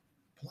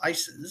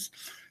places,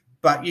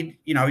 but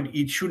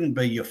it shouldn't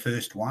be your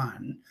first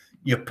one.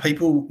 Your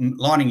people,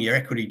 lining your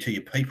equity to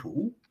your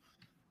people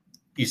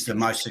is the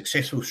most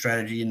successful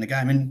strategy in the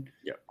game. And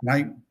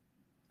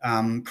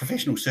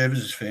professional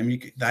services firm,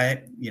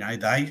 they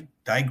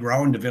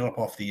grow and develop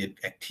off the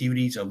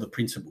activities of the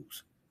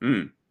principals.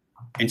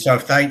 And so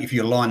if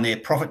you align their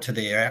profit to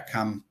their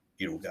outcome,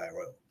 it'll go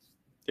well.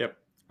 Yep,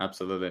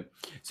 absolutely.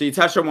 So you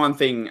touched on one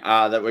thing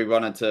that we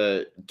wanted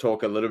to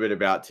talk a little bit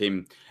about,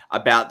 Tim,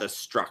 about the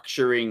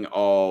structuring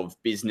of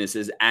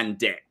businesses and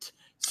debt.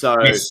 So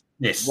yes,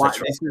 this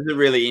is a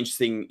really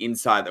interesting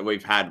insight that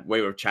we've had.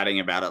 We were chatting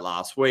about it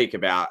last week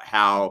about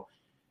how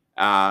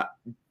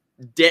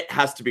debt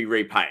has to be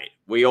repaid.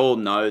 We all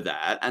know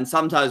that. And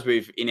sometimes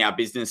in our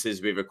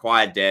businesses, we've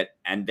acquired debt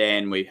and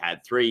then we've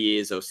had 3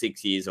 years or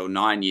 6 years or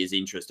 9 years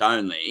interest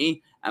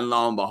only. And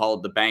lo and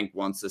behold, the bank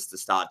wants us to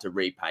start to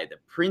repay the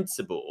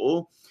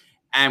principal.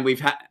 And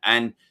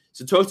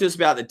so talk to us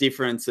about the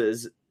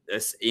differences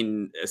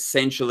in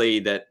essentially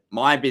that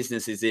my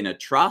business is in a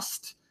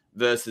trust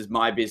versus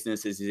my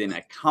business is in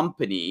a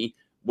company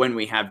when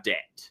we have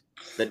debt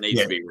that needs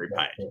to be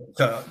repaid.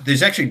 So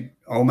there's actually,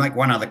 I'll make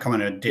one other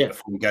comment on debt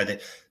before we go there.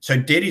 So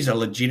debt is a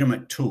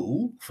legitimate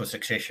tool for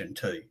succession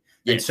too.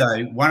 Yes. And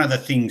so one of the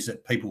things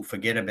that people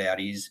forget about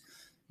is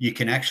you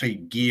can actually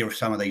gear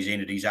some of these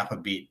entities up a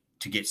bit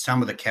to get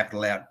some of the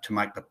capital out to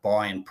make the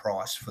buy-in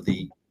price for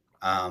the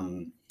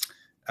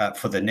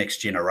next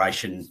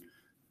generation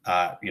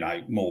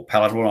more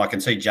palatable. And I can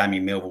see Jamie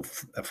Melville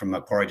from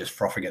Macquarie just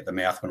frothing at the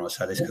mouth when I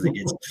say this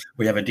because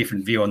we have a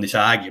different view on this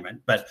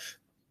argument. But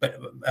But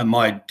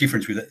my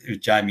difference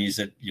with Jamie is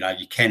that,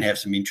 you can have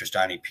some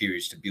interest-only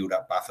periods to build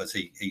up buffers.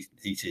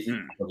 He says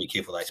you've got to be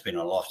careful they spend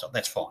on lifestyle.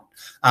 That's fine.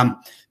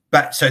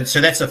 But so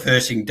that's the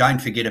first thing.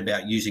 Don't forget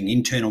about using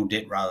internal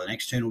debt rather than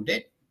external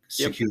debt,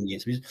 secure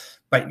against business.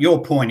 But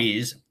your point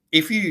is,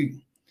 if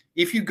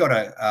you've got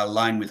a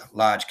loan with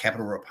large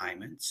capital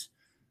repayments,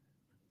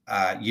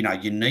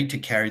 you need to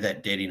carry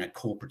that debt in a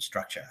corporate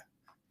structure,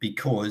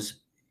 because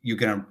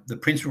the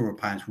principal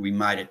repayments will be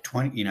made at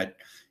 20,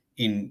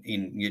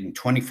 in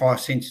 25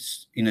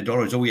 cents in the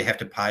dollar is all you have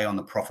to pay on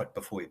the profit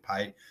before you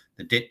pay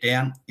the debt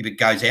down. If it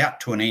goes out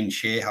to an end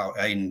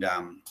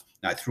shareholder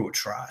through a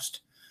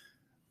trust,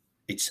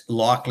 it's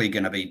likely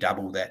going to be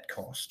double that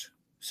cost.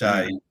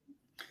 So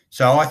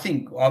I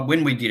think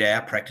when we did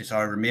our practice,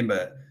 I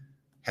remember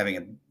having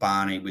a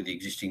Barney with the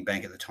existing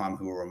bank at the time,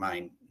 who will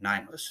remain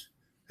nameless,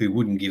 who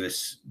wouldn't give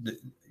us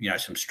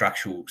some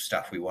structural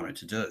stuff we wanted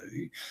to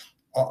do.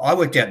 I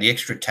worked out the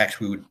extra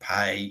tax we would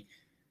pay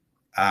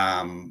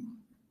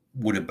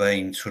would have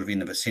been sort of in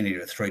the vicinity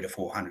of $300,000 to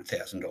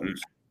 $400,000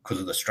 because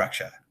of the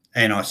structure.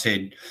 And I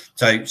said,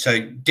 so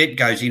debt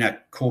goes in a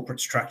corporate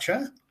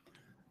structure,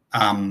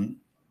 and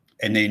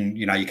then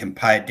you can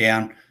pay it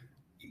down.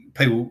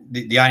 People,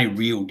 the only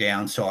real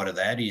downside of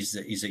that is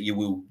that you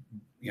will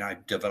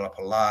develop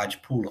a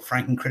large pool of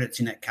franking credits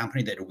in that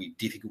company that will be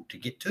difficult to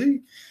get to.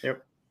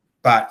 Yep.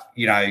 But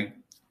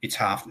it's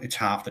half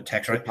the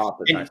tax rate.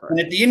 And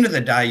at the end of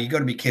the day, you've got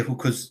to be careful,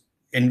 because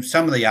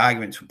some of the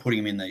arguments for putting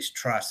them in these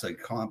trusts, the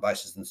client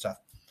bases and stuff,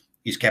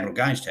 is capital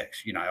gains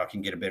tax. I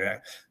can get a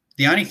better.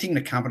 The only thing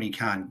the company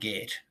can't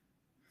get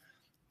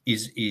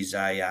is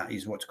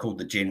what's called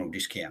the general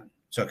discount.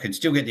 So it can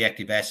still get the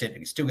active asset, it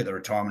can still get the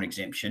retirement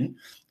exemption,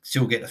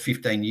 still get the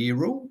 15-year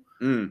rule.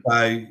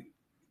 So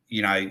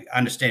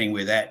understanding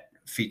where that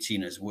fits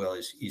in as well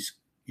is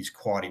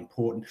quite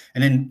important.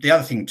 And then the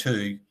other thing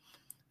too,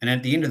 and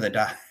at the end of the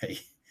day,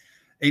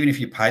 even if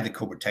you pay the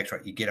corporate tax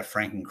rate, you get a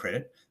franking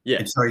credit. Yeah.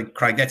 And so,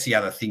 Craig, that's the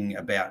other thing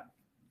about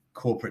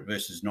corporate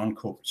versus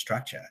non-corporate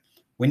structure.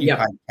 When you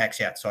pay tax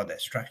outside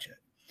that structure,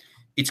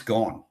 it's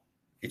gone.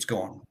 It's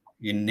gone.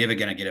 You're never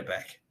going to get it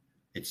back.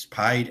 It's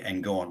paid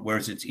and gone.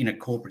 Whereas it's in a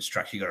corporate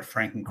structure, you've got a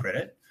franking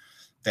credit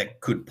that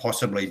could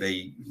possibly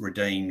be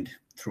redeemed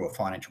through a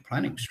financial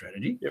planning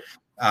strategy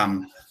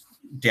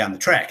down the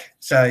track.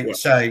 So,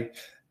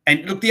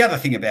 and look, the other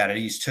thing about it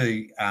is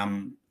too,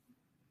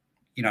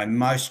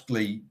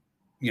 mostly,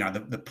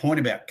 the point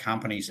about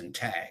companies and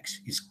tax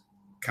is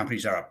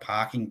companies are a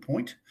parking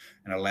point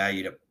and allow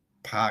you to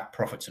park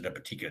profits at a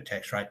particular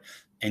tax rate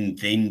and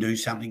then do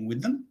something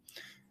with them.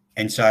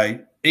 And so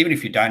even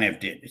if you don't have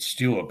debt, it's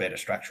still a better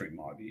structure, in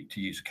my view,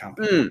 to use a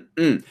company.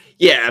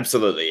 Yeah,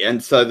 absolutely.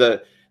 And so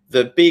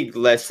the big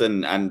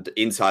lesson and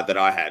insight that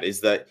I had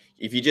is that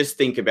if you just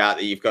think about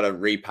that, you've got to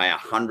repay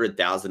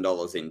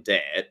 $100,000 in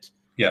debt.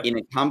 Yep. In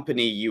a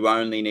company, you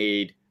only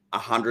need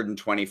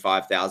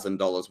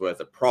 $125,000 worth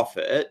of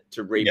profit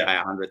to repay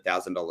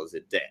 $100,000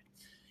 in debt.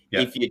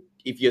 Yep.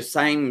 If your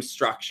same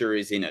structure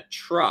is in a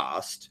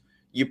trust,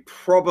 you're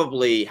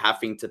probably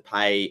having to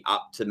pay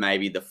up to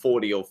maybe the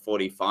 40 or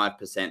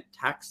 45%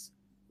 tax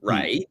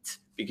rate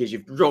because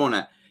you've drawn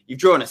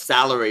a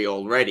salary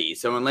already.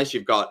 So unless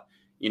you've got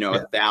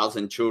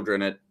 1,000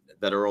 children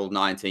that are all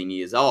 19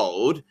 years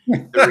old,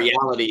 the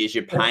reality is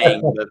you're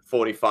paying the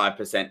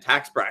 45%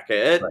 tax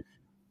bracket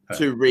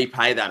to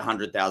repay that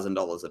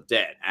 $100,000 of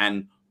debt.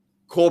 And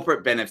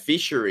corporate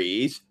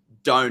beneficiaries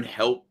don't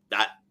help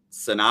that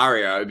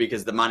scenario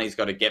because the money's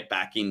got to get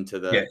back into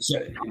the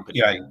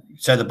company.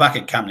 So the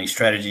bucket company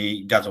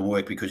strategy doesn't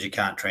work because you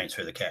can't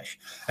transfer the cash.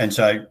 And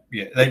so,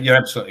 you're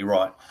absolutely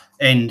right.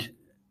 And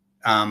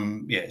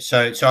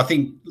so I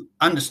think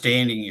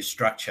understanding your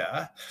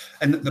structure,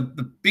 and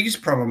the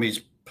biggest problem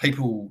is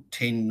people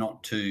tend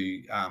not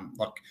to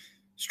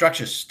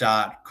structures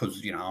start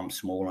because I'm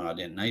small and I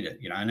didn't need it,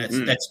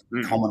 and that's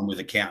common with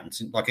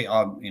accountants. Like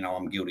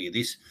I'm guilty of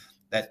this.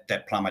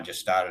 That plumber just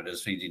started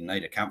as he didn't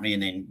need a company,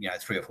 and then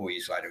 3 or 4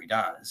 years later he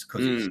does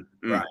because he's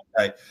great.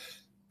 So,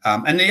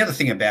 and the other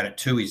thing about it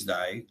too is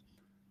though,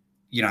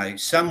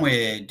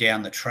 somewhere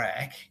down the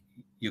track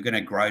you're going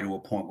to grow to a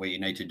point where you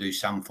need to do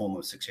some form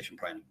of succession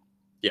planning.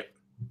 Yep.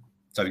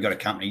 So you've got a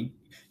company,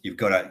 you've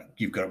got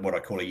what I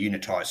call a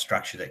unitized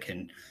structure that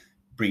can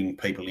bring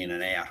people in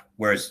and out,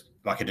 whereas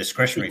like a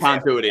discretionary, you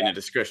can't do it in a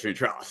discretionary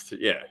trust.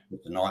 Yeah,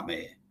 it's a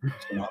nightmare.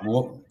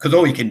 Because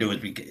all you can do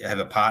is have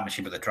a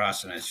partnership with a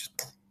trust, and it's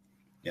just,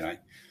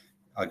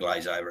 I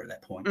glaze over at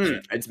that point.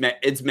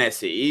 It's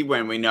messy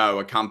when we know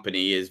a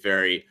company is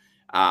very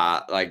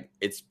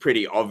it's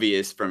pretty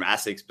obvious from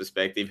ASIC's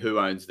perspective who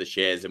owns the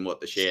shares and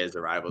what the shares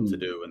are able to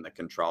do and the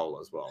control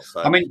as well.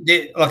 So I mean,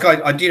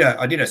 I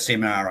did a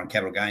seminar on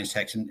capital gains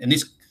tax, and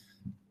this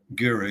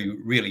guru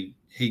really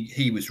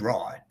he was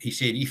right. He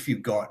said if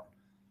you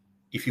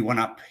want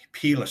to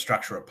peel a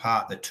structure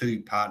apart, the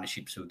two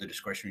partnerships of the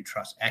discretionary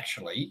trust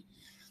actually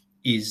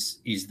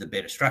is the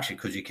better structure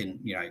because you can,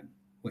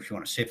 if you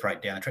want to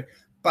separate down the track.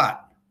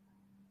 But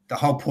the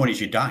whole point is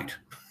you don't.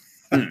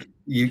 You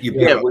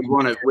Yeah, better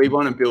we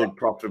want to build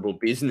profitable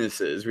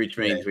businesses, which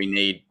means we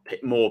need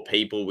more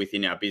people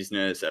within our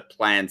business, a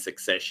planned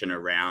succession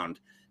around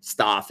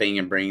staffing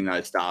and bringing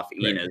those staff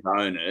in as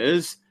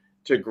owners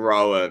to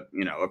grow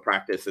a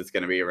practice that's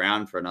going to be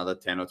around for another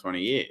 10 or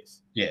 20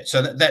 years. Yeah,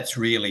 so that's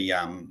really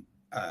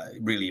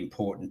really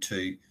important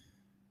to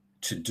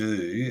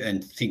do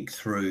and think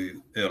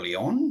through early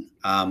on,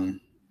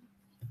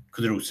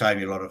 because it'll save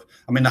you a lot of.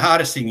 I mean, the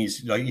hardest thing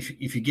is like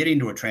if you get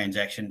into a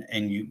transaction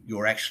and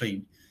you're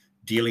actually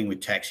dealing with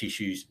tax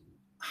issues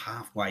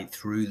halfway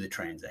through the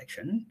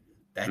transaction,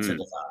 that's a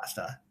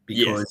disaster,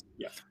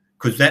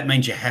 because that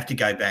means you have to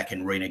go back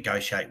and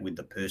renegotiate with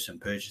the person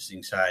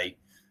purchasing, say,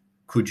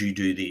 could you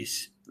do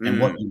this? And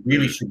what you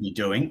really should be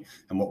doing,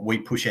 and what we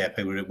push our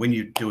people to, when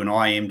you do an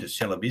IM to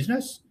sell a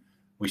business,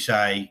 we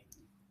say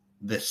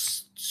the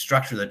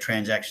structure of the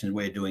transactions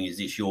we're doing is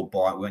this: we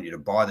want you to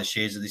buy the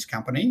shares of this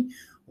company,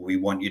 or we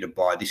want you to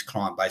buy this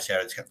client base out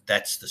of this company.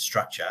 That's the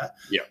structure.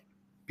 Yeah.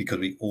 Because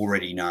we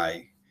already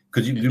know.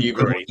 Because you've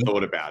already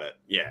thought about it.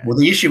 Yeah. Well,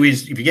 the issue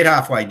is if you get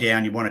halfway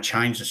down, you want to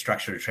change the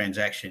structure of the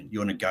transaction,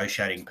 your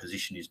negotiating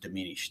position is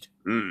diminished.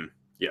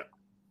 Yeah.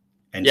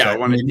 And I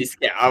want a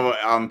discount.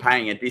 I'm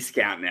paying a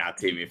discount now,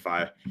 Tim,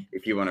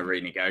 if you want to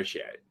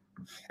renegotiate.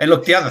 And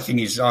look, the other thing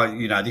is,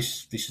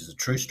 this is a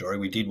true story.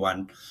 We did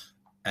one,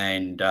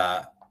 and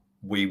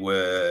we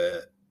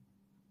were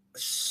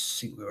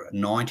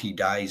 90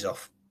 days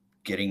off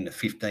getting the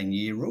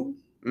 15-year rule.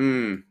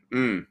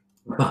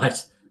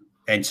 Right.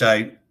 And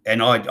so,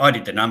 and I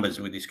did the numbers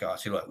with this guy. I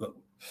said, look,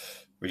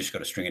 we just got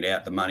to string it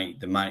out.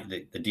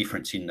 The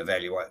difference in the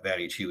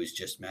value to you is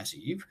just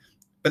massive.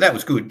 But that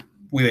was good.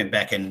 We went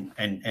back and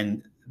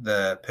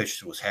the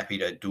purchaser was happy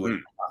to do it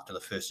after the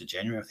 1st of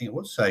January, I think it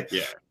was. So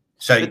yeah.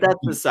 But that's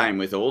the same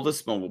with all the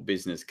small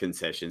business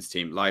concessions,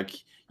 Tim. Like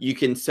you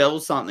can sell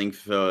something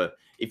for,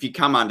 if you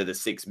come under the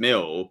 6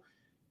 mil,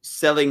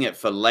 selling it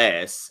for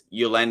less,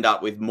 you'll end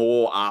up with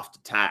more after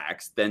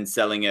tax than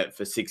selling it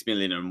for 6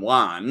 million and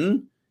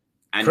one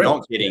and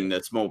not getting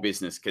the small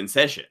business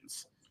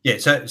concessions. Yeah,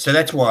 so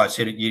that's why I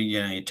said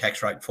your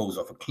tax rate falls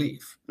off a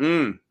cliff.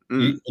 And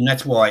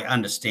that's why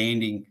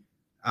understanding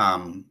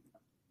that,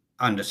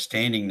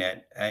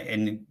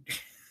 and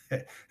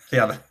the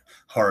other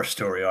horror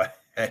story I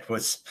had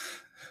was,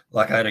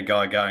 like, I had a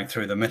guy going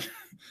through them, and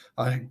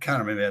I can't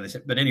remember how this,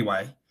 but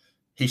anyway,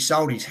 he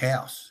sold his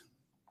house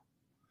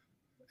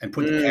and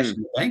put the cash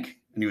in the bank,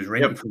 and he was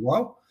renting for a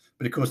while.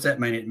 But of course, that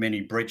meant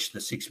he breached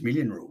the 6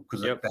 million rule,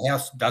 because the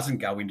house doesn't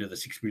go into the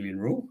 6 million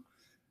rule,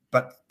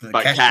 but the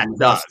cash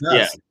does.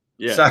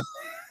 Yeah.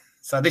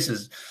 So this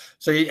is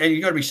and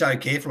you've got to be so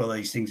careful of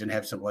these things and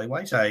have some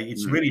leeway. So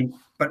it's really,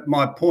 but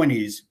my point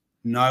is,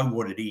 know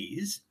what it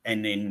is,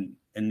 and then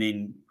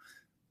then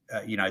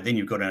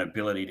you've got an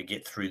ability to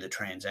get through the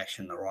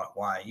transaction the right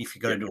way. If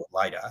you've got to do it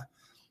later,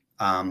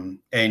 and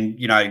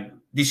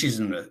this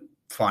isn't a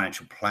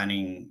financial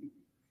planning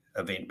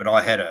event, but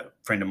I had a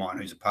friend of mine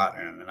who's a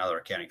partner in another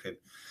accounting firm,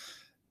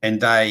 and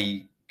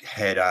they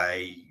had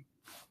a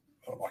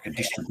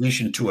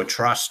distribution to a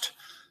trust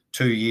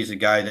 2 years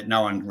ago that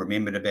no one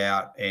remembered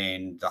about,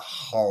 and the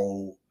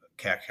whole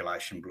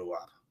calculation blew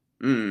up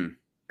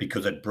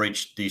because it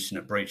breached this and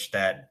it breached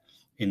that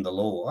in the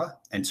law.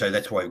 And so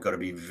that's why we've got to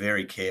be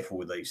very careful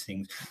with these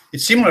things.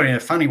 It's similar in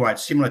a funny way.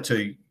 It's similar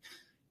to,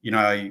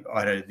 I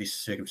had this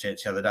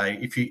circumstance the other day.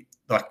 If you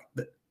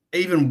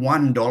even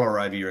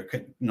 $1 over your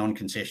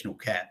non-concessional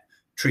cap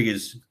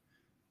triggers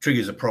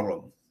a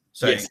problem.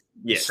 So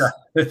yes.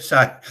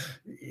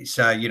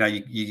 So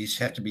you just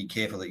have to be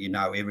careful that you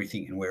know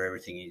everything and where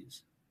everything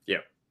is.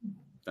 Yeah.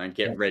 Don't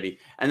get ready.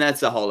 And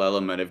that's the whole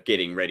element of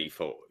getting ready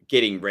for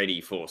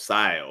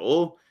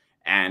sale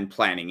and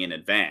planning in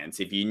advance.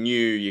 If you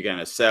knew you're going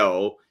to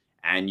sell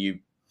and you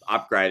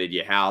upgraded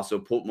your house or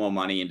put more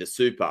money into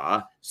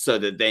super so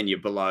that then you're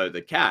below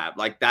the cap,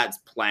 like that's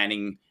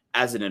planning.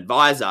 As an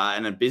advisor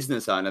and a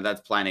business owner, that's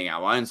planning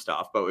our own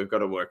stuff, but we've got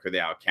to work with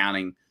our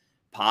accounting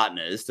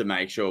partners to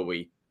make sure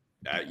we,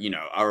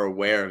 are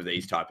aware of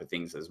these type of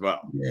things as well.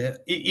 Yeah.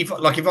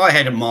 If I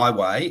had it my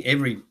way,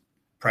 every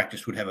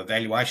practice would have a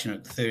valuation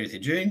at the 30th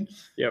of June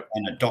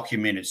and a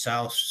documented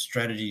sales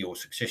strategy or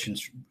succession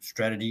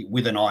strategy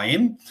with an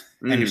IM.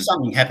 And if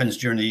something happens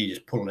during the year,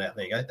 just pull it out.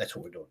 There you go. That's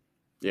what we're doing.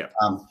 Yeah.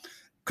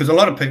 Because a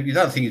lot of people,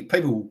 the other thing is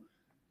people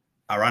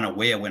are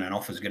unaware when an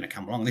offer is going to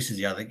come along. This is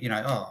the other,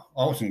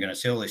 I wasn't going to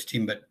sell this,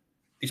 Tim, but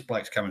this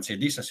bloke's come and said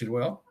this. I said,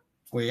 well,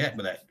 where you at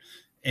with that?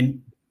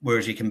 And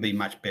whereas you can be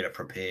much better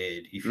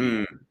prepared if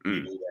you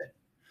do that.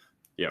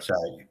 Yeah. So,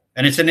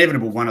 and it's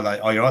inevitable one of those,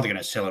 you're either going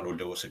to sell it or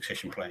do a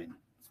succession plan.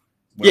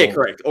 Well,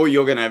 correct. Or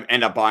you're going to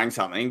end up buying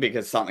something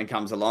because something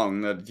comes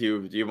along that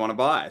you want to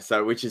buy.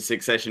 So, which is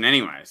succession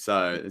anyway.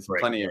 So there's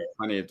plenty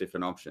of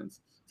different options.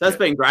 So that's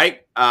been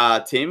great,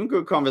 Tim.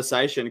 Good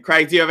conversation.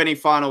 Craig, do you have any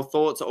final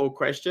thoughts or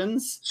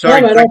questions?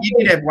 Sorry, Craig, you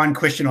did have one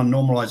question on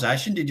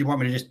normalisation. Did you want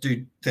me to just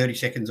do 30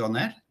 seconds on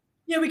that?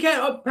 Yeah, we can.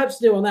 I'll perhaps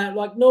do on that,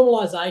 like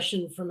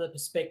normalisation from the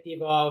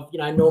perspective of,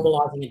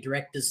 normalising a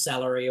director's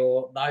salary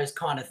or those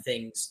kind of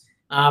things.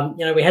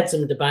 We had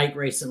some debate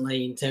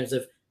recently in terms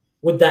of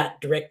would that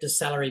director's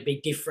salary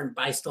be different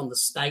based on the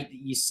state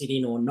that you sit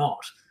in or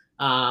not,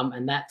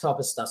 and that type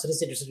of stuff. So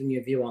just interested in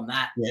your view on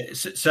that. Yeah.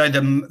 So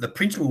the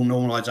principal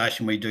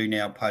normalisation we do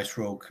now post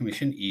Royal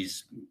Commission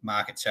is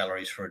market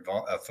salaries for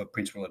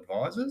principal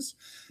advisors.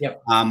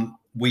 Yep.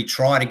 We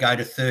try to go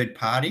to third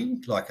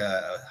party like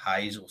a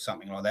Hayes or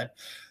something like that.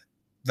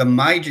 The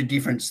major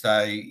difference,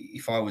 though,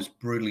 if I was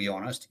brutally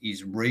honest,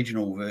 is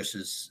regional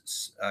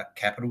versus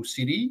capital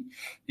city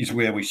is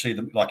where we see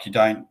them. Like you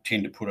don't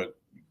tend to put a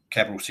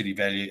capital city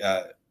value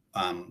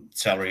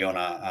salary on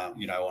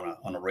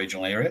a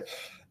regional area.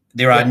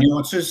 There are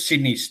nuances.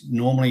 Sydney's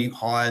normally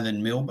higher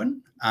than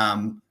Melbourne,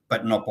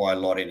 but not by a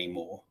lot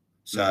anymore.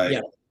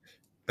 So,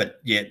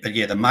 but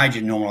the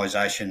major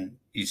normalisation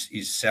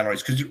is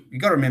salaries, because you've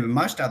got to remember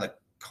most other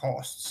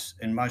costs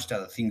and most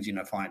other things in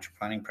a financial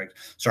planning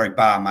practice. Sorry,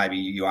 bar maybe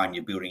you own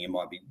your building, you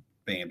might be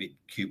being a bit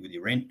cute with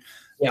your rent.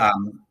 Are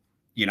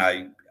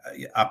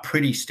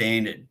pretty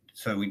standard.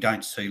 So we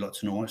don't see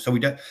lots of normal. So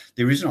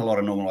there isn't a lot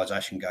of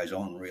normalisation goes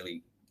on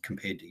really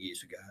compared to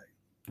years ago.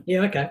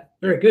 Yeah. Okay.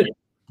 Very good.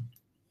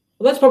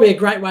 Well, that's probably a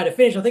great way to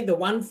finish. I think the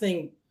one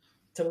thing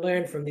to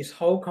learn from this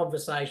whole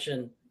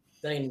conversation,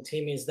 Dean and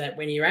Tim, is that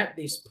when you're at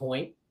this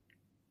point,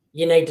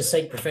 you need to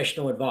seek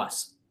professional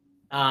advice,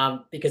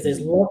 because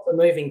there's lots of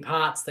moving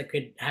parts that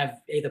could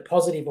have either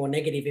positive or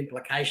negative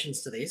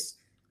implications to this.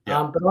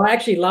 But I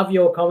actually love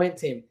your comment,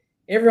 Tim.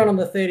 Everyone on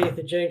the 30th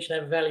of June should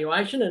have a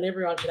valuation, and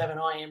everyone should have an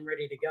IM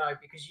ready to go,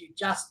 because you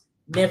just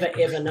never,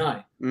 ever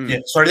know. Yeah.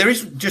 Sorry, there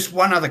is just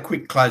one other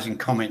quick closing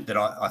comment that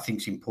I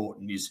think is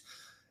important is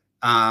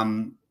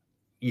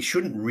you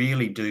shouldn't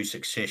really do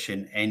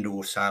succession and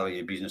or sale of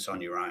your business on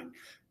your own.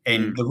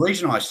 And the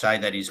reason I say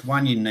that is,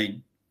 one, you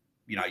need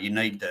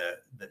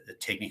the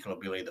technical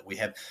ability that we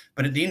have.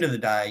 But at the end of the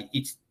day,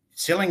 it's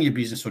selling your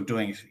business or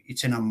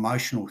it's an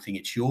emotional thing.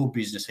 It's your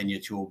business and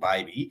it's your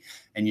baby.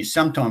 And you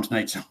sometimes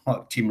need someone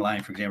like Tim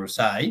Lane, for example,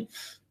 say,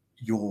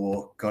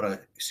 you've got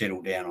to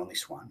settle down on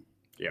this one.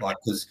 Yeah.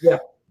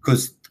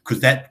 Because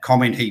that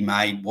comment he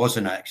made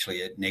wasn't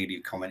actually a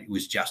negative comment. It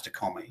was just a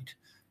comment.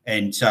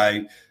 And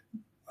so,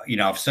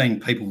 I've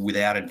seen people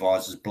without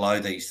advisors blow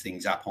these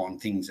things up on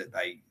things that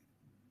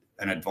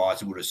an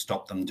advisor would have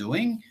stopped them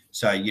doing.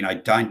 So,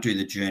 don't do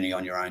the journey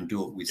on your own.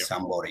 Do it with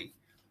somebody.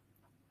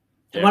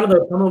 Yeah. One of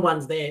the common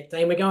ones there,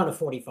 Dean, we're going to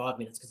 45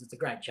 minutes because it's a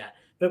great chat.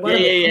 But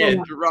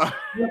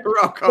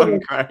rock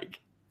on, Craig.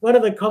 One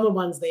of the common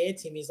ones there,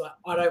 Tim, is like,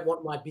 I don't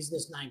want my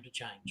business name to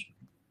change.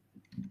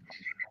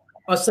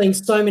 I've seen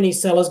so many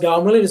sellers go,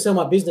 I'm willing to sell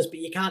my business, but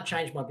you can't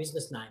change my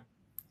business name.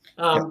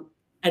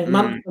 And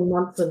months and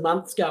months and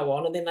months go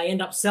on, and then they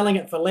end up selling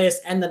it for less,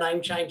 and the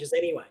name changes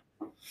anyway.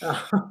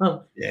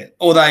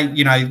 Or they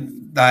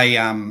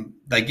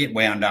get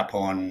wound up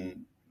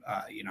on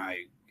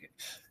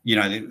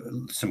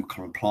some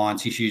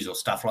compliance issues or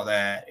stuff like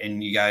that,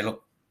 and you go,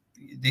 look,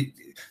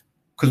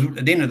 because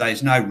at the end of the day,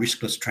 there's no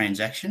riskless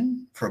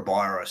transaction for a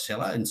buyer or a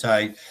seller, and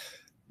so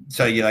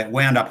you're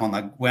wound up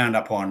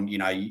on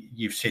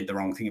you've said the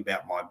wrong thing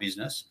about my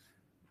business,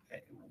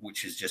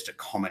 which is just a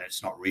comment.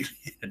 It's not really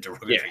a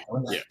derogatory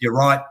comment. Yeah. You're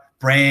right,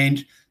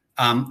 brand.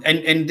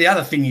 And the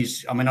other thing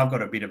is, I've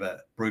got a bit of a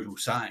brutal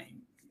saying.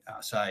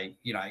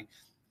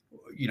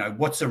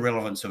 What's the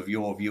relevance of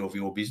your view of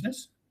your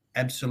business?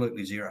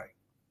 Absolutely zero.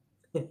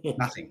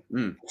 Nothing.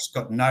 It's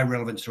got no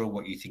relevance to all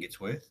what you think it's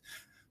worth.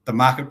 The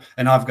market,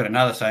 and I've got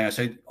another saying. I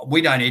said,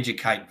 we don't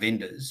educate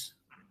vendors.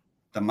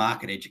 The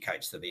market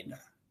educates the vendor.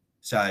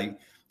 So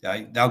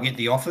they'll get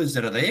the offers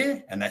that are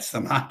there, and that's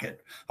the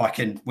market.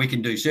 We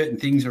can do certain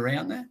things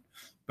around that,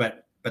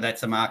 but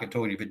that's the market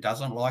talking. If it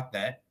doesn't like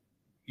that,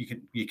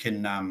 you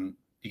can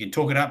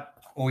talk it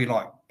up all you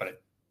like,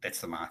 but that's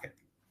the market.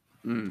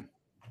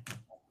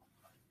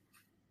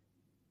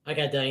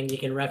 Okay, Dean, you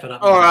can wrap it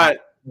up. All right.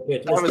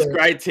 Good. That was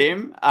great,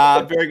 Tim.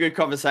 Very good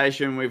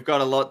conversation. We've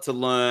got a lot to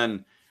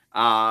learn,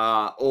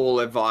 all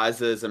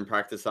advisors and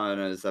practice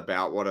owners,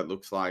 about what it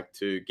looks like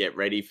to get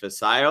ready for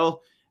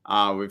sale.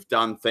 We've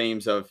done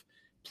themes of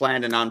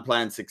planned and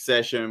unplanned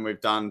succession. We've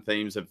done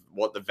themes of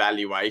what the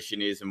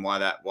valuation is and why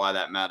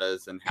that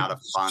matters, and how to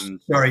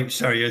fund.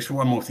 Sorry, just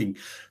one more thing.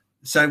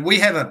 So we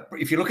have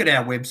if you look at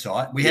our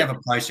website, we have a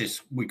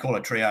process, we call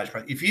it triage.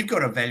 If you've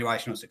got a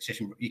valuation or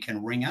succession, you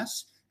can ring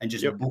us and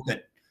just book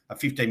it, a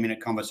 15-minute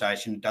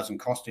conversation. It doesn't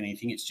cost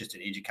anything. It's just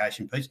an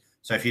education piece.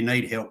 So if you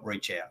need help,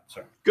 reach out.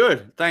 Sorry.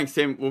 Good. Thanks,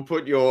 Tim. We'll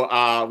put your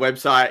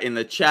website in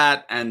the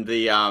chat and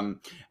the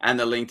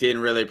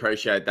LinkedIn. Really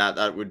appreciate that.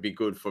 That would be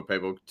good for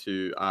people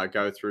to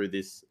go through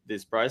this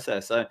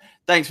process. So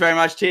thanks very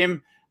much,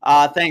 Tim.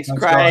 Thanks,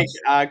 Craig.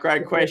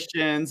 Great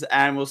questions.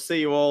 And we'll see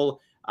you all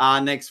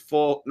next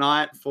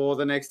fortnight for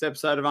the next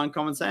episode of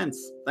Uncommon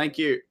Sense. Thank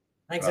you.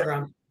 Thanks,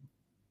 everyone.